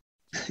depends.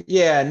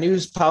 Yeah,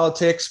 news,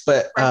 politics,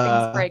 but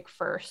things break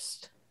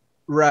first.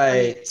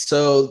 Right.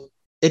 So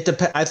it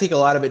depends. I think a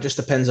lot of it just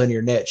depends on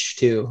your niche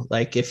too.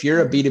 Like if you're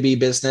a B2B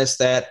business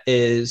that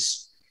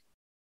is,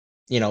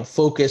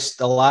 focused,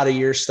 a lot of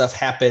your stuff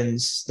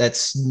happens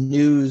that's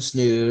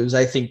news.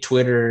 I think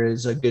Twitter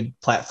is a good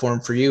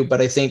platform for you, but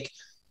I think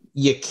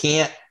you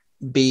can't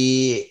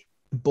be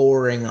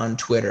boring on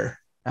Twitter.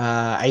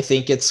 I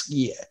think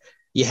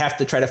you have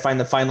to try to find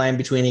the fine line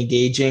between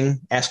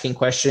engaging, asking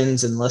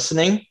questions, and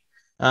listening,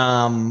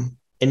 and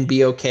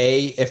be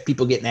okay if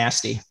people get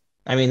nasty.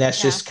 I mean,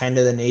 that's just kind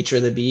of the nature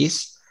of the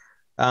beast.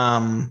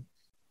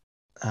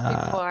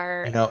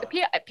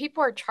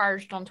 People are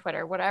charged on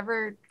Twitter.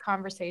 Whatever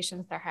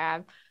conversations they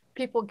have,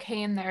 people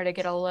came there to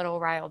get a little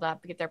riled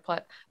up, get their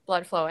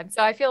blood flowing.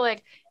 So I feel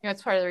like,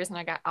 it's part of the reason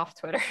I got off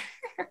Twitter.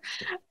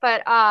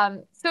 But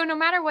so no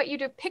matter what you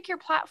do, pick your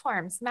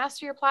platforms,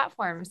 master your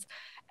platforms,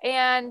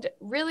 and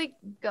really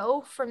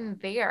go from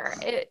there.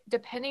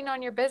 Depending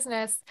on your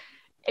business,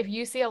 if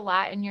you see a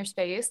lot in your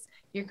space,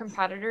 your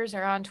competitors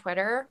are on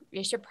Twitter,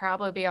 you should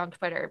probably be on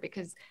Twitter,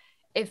 because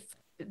if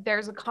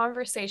there's a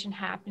conversation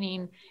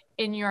happening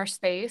in your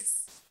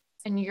space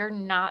and you're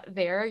not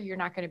there, you're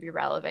not going to be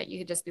relevant. You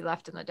could just be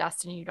left in the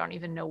dust and you don't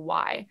even know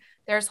why.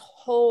 There's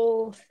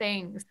the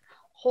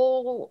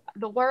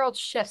world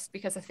shifts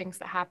because of things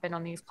that happen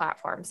on these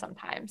platforms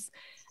sometimes.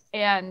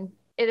 And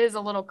it is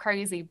a little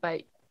crazy,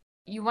 but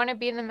you want to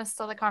be in the midst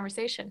of the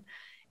conversation.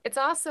 It's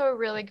also a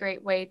really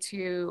great way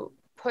to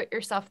put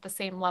yourself at the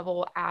same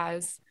level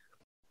as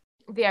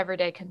the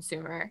everyday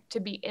consumer, to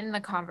be in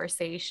the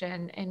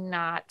conversation and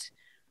not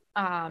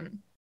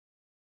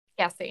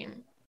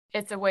guessing.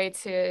 It's a way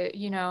to,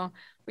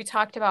 we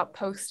talked about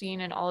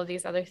posting and all of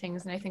these other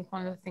things. And I think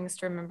one of the things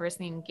to remember is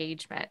the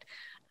engagement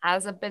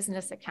as a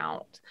business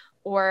account,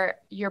 or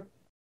your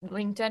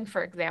LinkedIn,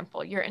 for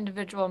example, your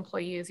individual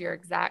employees, your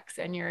execs,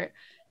 and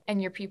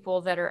your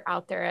people that are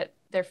out there at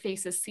their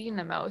faces seen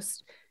the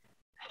most.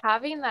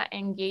 Having that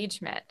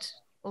engagement,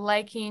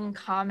 liking,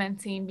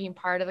 commenting, being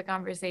part of the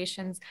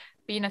conversations,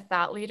 being a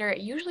thought leader,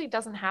 it usually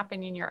doesn't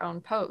happen in your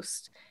own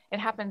post. It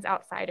happens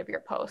outside of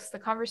your post. The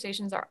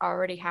conversations are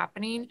already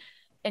happening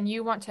and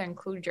you want to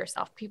include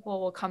yourself. People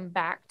will come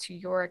back to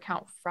your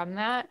account from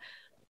that,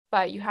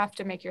 but you have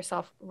to make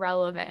yourself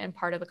relevant and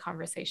part of the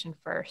conversation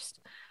first.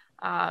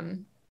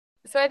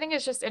 So I think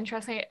it's just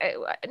interesting.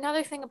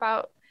 Another thing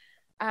about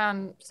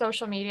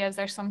social media is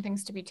there's some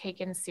things to be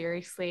taken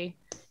seriously.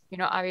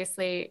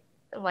 Obviously,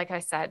 like I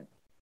said,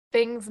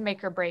 things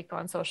make or break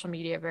on social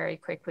media very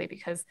quickly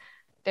because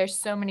there's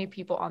so many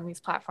people on these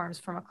platforms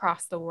from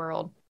across the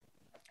world.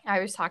 I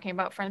was talking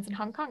about friends in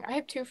Hong Kong. I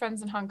have 2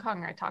 friends in Hong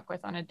Kong I talk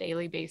with on a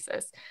daily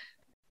basis.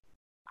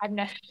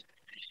 Can't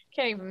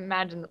even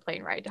imagine the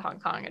plane ride to Hong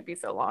Kong. It'd be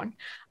so long.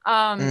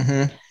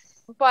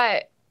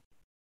 But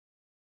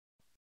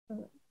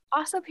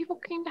also people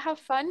came to have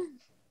fun.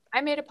 I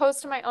made a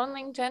post on my own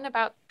LinkedIn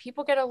about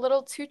people get a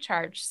little too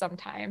charged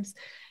sometimes.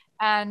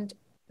 And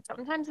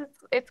sometimes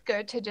it's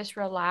good to just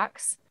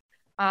relax.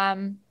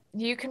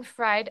 You can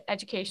provide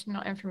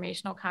educational,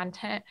 informational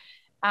content,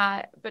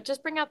 but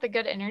just bring out the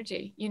good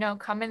energy.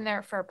 Come in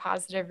there for a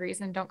positive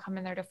reason. Don't come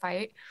in there to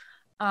fight.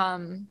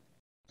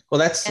 Well,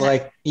 that's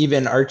like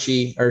even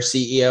Archie, our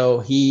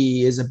CEO,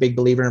 he is a big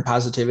believer in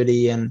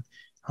positivity. And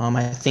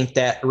I think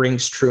that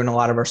rings true in a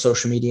lot of our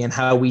social media and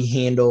how we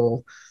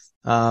handle,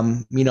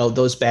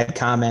 those bad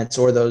comments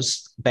or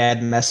those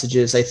bad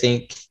messages. I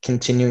think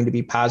continuing to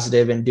be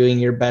positive and doing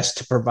your best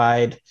to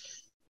provide,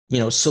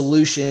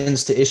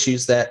 solutions to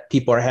issues that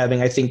people are having.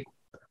 I think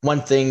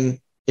one thing,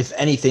 if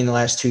anything, the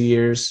last 2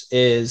 years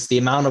is the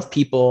amount of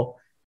people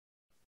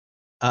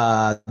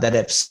that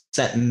have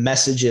sent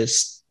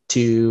messages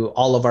to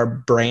all of our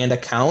brand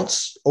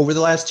accounts over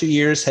the last 2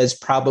 years has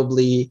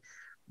probably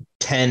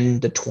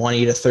 10 to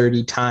 20 to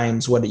 30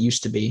 times what it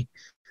used to be.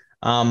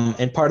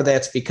 And part of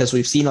that's because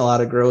we've seen a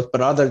lot of growth,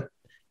 but other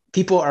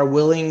people are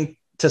willing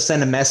to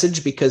send a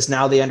message because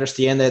now they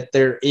understand that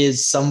there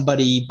is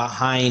somebody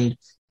behind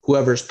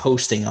whoever's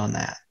posting on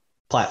that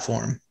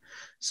platform.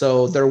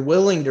 So they're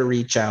willing to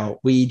reach out.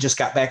 We just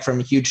got back from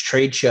a huge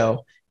trade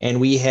show, and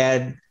we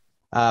had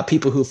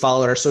people who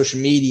followed our social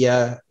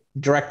media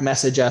direct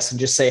message us and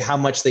just say how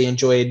much they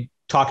enjoyed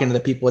talking to the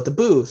people at the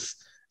booth.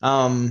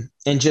 And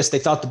just they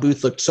thought the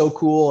booth looked so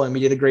cool, and we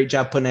did a great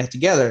job putting it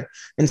together.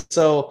 And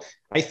so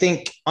I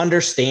think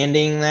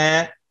understanding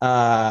that,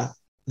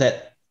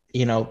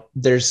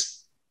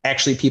 there's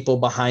actually people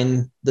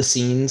behind the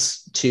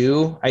scenes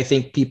too. I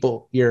think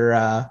people,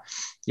 your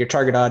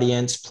target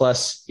audience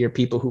plus your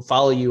people who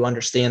follow you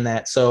understand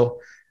that. So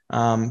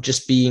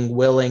just being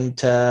willing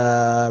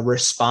to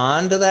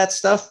respond to that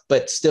stuff,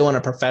 but still in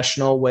a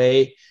professional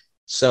way.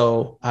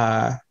 So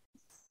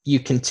you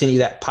continue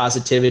that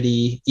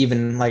positivity,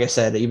 even like I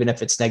said, even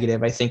if it's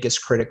negative, I think is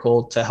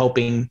critical to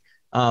helping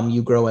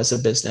you grow as a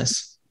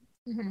business.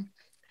 Mm-hmm.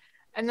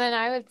 And then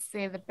I would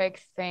say the big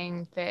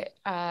thing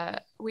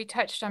that we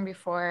touched on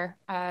before,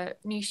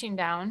 niching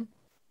down.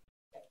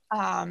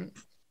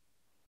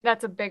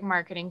 That's a big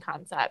marketing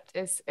concept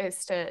is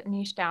to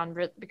niche down,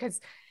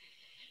 because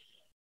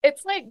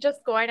it's like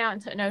just going out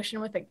into an ocean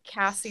with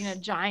casting a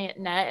giant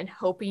net and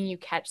hoping you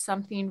catch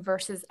something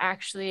versus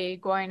actually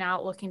going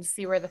out looking to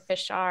see where the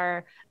fish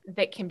are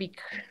that can be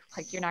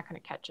like, you're not going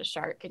to catch a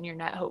shark in your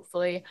net,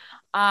 hopefully.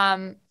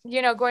 Going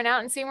out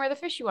and seeing where the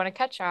fish you want to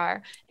catch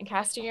are and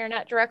casting your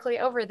net directly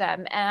over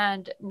them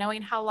and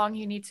knowing how long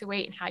you need to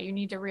wait and how you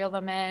need to reel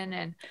them in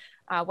and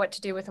what to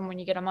do with them when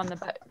you get them on the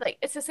boat. Like,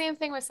 it's the same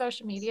thing with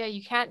social media.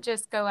 You can't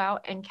just go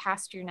out and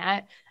cast your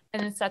net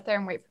and then sit there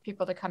and wait for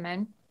people to come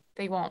in.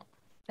 They won't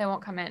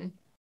come in.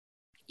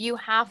 You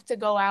have to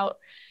go out.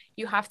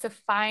 You have to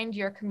find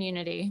your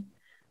community.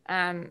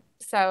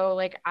 So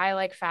like, I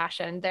like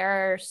fashion.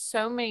 There are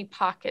so many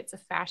pockets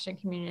of fashion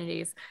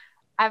communities.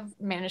 I've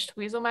managed to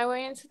weasel my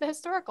way into the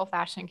historical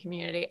fashion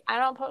community. I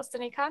don't post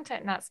any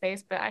content in that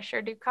space, but I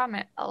sure do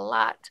comment a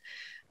lot.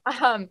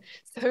 So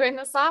in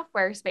the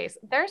software space,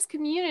 there's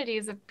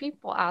communities of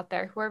people out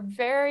there who are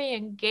very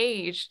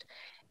engaged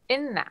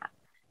in that.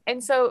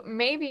 And so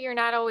maybe you're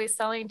not always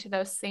selling to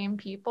those same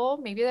people.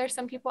 Maybe there's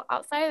some people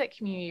outside of that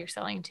community you're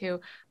selling to,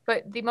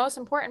 but the most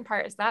important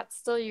part is that's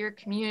still your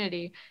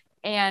community.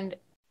 And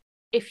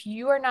if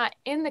you are not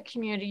in the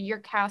community, you're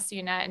casting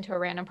a net into a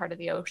random part of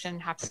the ocean,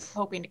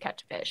 hoping to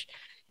catch fish.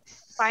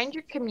 Find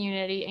your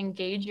community,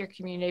 engage your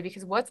community,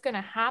 because what's going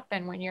to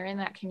happen when you're in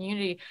that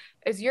community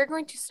is you're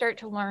going to start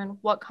to learn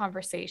what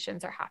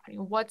conversations are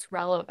happening, what's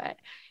relevant.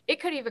 It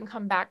could even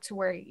come back to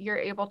where you're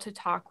able to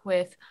talk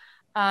with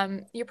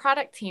your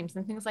product teams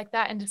and things like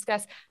that and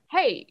discuss,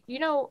 hey,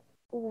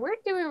 we're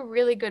doing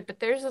really good, but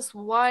there's this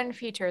one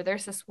feature,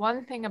 there's this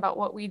one thing about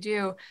what we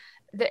do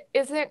that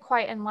isn't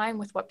quite in line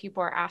with what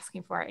people are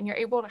asking for. And you're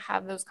able to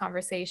have those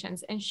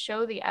conversations and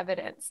show the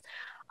evidence.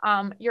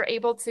 You're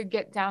able to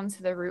get down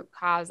to the root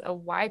cause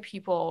of why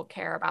people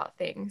care about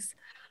things.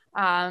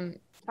 Find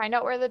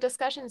out where the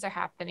discussions are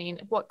happening,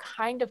 what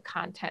kind of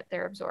content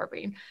they're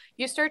absorbing.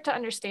 You start to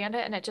understand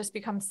it, and it just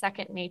becomes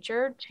second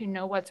nature to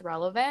know what's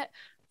relevant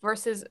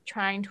versus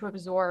trying to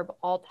absorb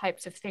all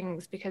types of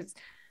things, because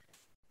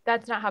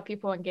that's not how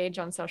people engage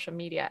on social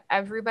media.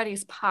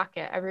 Everybody's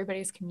pocket,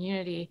 everybody's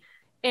community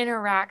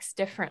interacts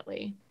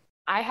differently.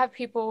 I have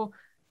people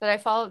that I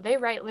follow, they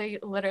write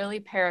literally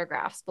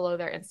paragraphs below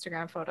their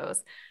Instagram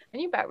photos.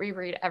 And you bet we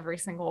read every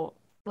single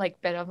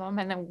bit of them.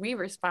 And then we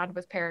respond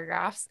with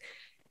paragraphs.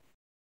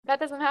 That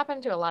doesn't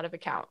happen to a lot of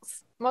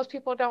accounts. Most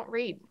people don't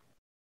read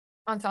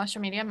on social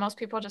media. Most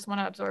people just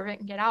want to absorb it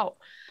and get out.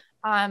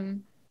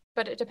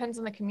 But it depends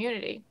on the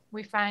community.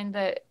 We find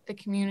that the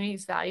community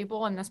is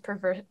valuable and this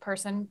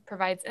person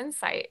provides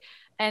insight,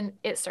 and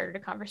it started a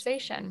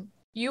conversation.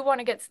 You want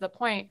to get to the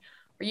point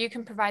where you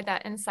can provide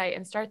that insight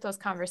and start those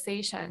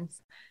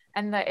conversations.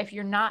 And that if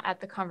you're not at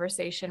the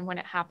conversation when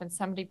it happens,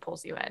 somebody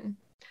pulls you in.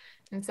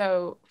 And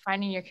so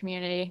finding your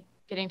community,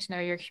 getting to know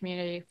your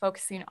community,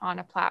 focusing on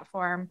a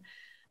platform,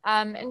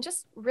 and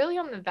just really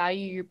on the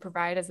value you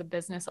provide as a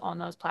business on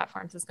those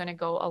platforms is going to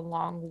go a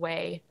long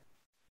way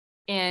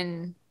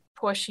in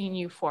pushing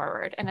you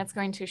forward. And it's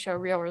going to show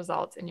real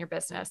results in your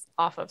business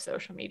off of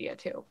social media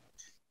too.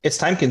 It's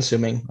time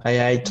consuming.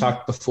 I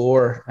talked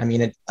before. I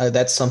mean,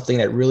 that's something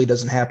that really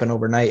doesn't happen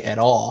overnight at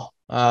all.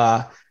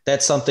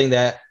 That's something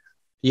that,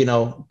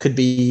 could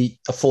be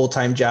a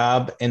full-time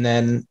job and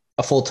then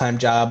a full-time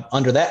job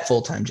under that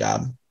full-time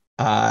job,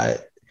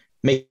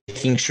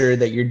 making sure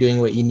that you're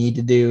doing what you need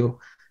to do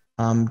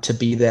to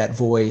be that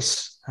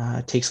voice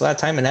takes a lot of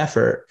time and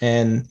effort.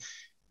 And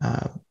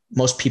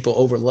most people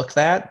overlook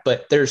that,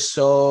 but there's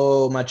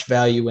so much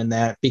value in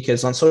that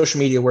because on social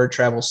media, word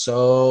travels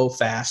so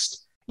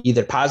fast,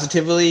 either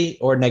positively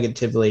or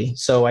negatively.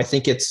 So I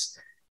think it's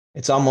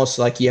almost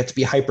like you have to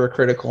be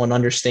hypercritical and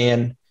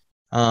understand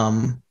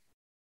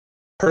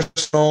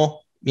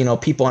personal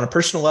people on a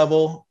personal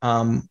level,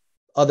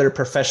 other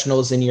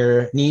professionals in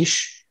your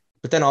niche,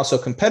 but then also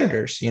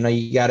competitors.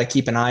 You got to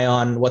keep an eye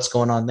on what's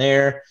going on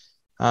there.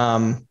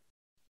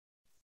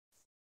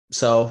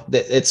 So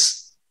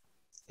it's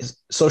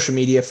social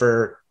media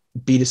for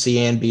B2C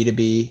and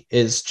B2B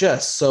is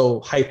just so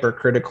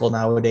hypercritical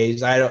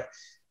nowadays. I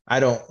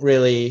don't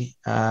really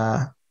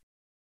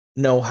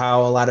know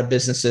how a lot of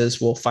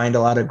businesses will find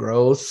a lot of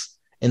growth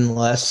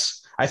unless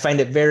I find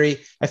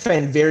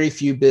very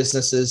few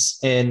businesses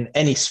in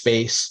any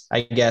space,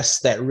 I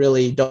guess, that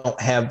really don't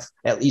have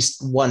at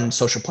least one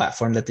social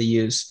platform that they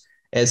use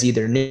as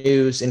either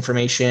news,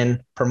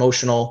 information,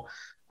 promotional.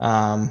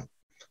 But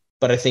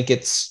I think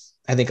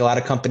a lot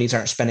of companies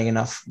aren't spending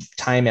enough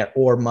time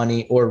or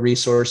money or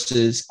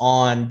resources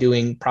on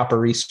doing proper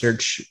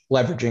research,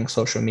 leveraging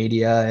social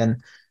media.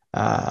 And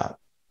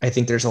I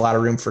think there's a lot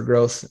of room for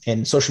growth,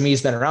 and social media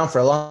has been around for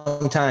a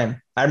long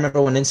time. I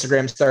remember when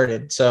Instagram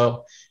started.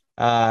 So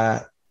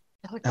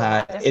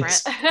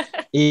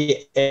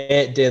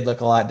it did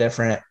look a lot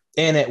different,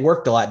 and it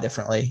worked a lot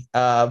differently.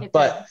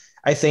 But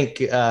I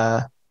think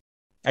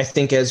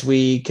as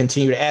we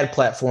continue to add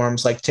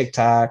platforms like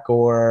TikTok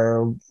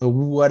or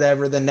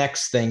whatever the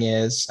next thing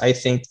is, I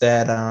think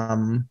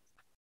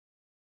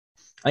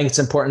it's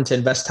important to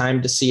invest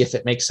time to see if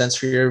it makes sense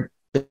for your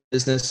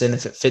business and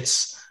if it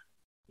fits,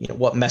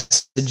 what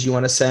message you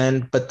want to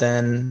send, but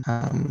then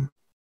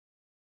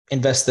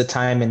invest the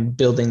time in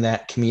building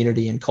that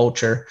community and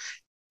culture.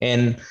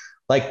 And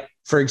like,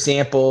 for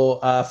example,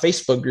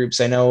 Facebook groups.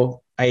 I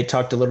know I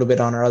talked a little bit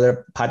on our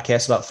other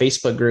podcast about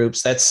Facebook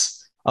groups.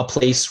 That's a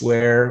place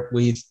where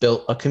we've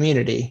built a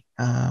community.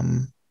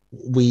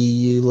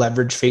 We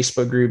leverage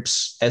Facebook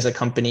groups as a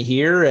company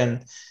here,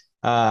 and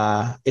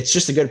it's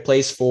just a good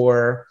place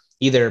for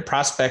either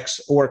prospects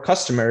or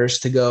customers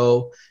to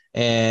go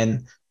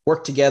and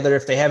work together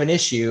if they have an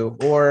issue,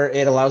 or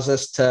it allows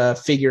us to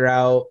figure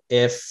out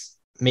if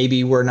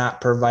maybe we're not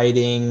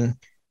providing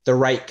the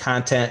right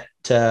content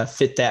to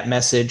fit that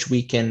message.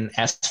 We can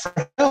ask for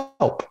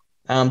help.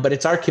 But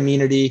it's our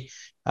community.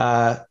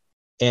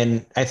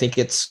 And I think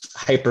it's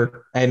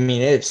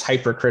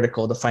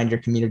hypercritical to find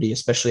your community,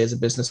 especially as a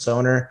business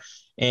owner.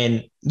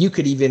 And you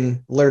could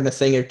even learn a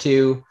thing or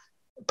two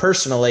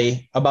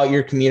personally about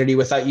your community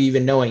without you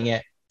even knowing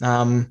it.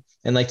 And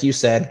like you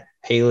said,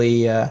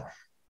 Haley,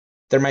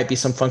 there might be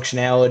some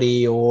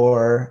functionality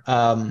or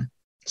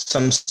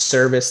some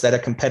service that a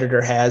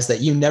competitor has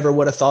that you never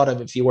would have thought of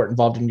if you weren't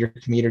involved in your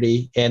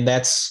community. And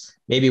that's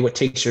maybe what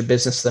takes your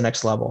business to the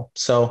next level.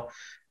 So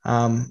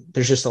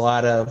there's just a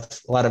lot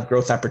of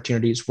growth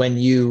opportunities when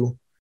you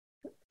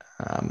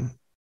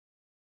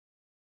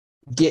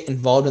get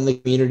involved in the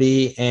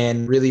community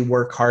and really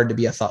work hard to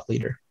be a thought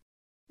leader.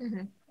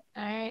 Mm-hmm.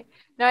 All right.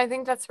 No, I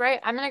think that's right.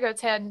 I'm going to go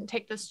ahead and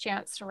take this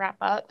chance to wrap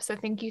up. So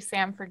thank you,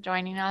 Sam, for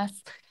joining us.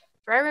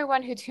 For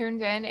everyone who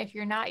tuned in, if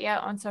you're not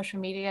yet on social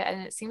media,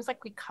 and it seems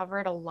like we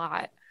covered a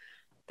lot,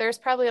 there's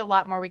probably a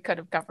lot more we could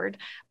have covered.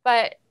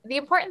 But the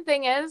important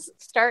thing is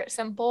start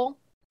simple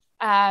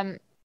and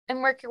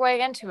work your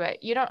way into it.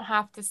 You don't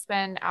have to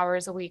spend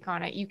hours a week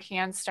on it. You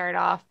can start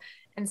off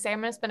and say, I'm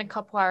going to spend a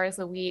couple hours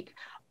a week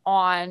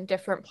on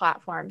different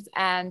platforms,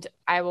 and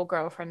I will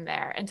grow from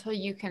there until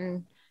you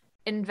can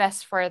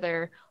invest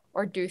further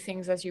or do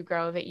things as you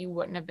grow that you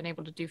wouldn't have been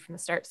able to do from the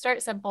start.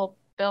 Start simple,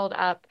 build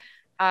up,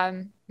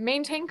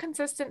 maintain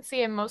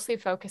consistency, and mostly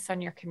focus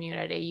on your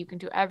community. You can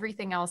do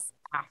everything else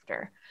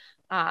after.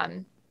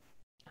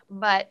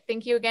 But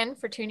thank you again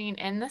for tuning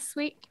in this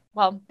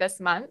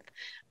month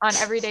on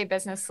Everyday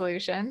Business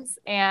Solutions,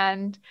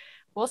 and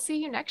we'll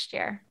see you next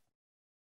year.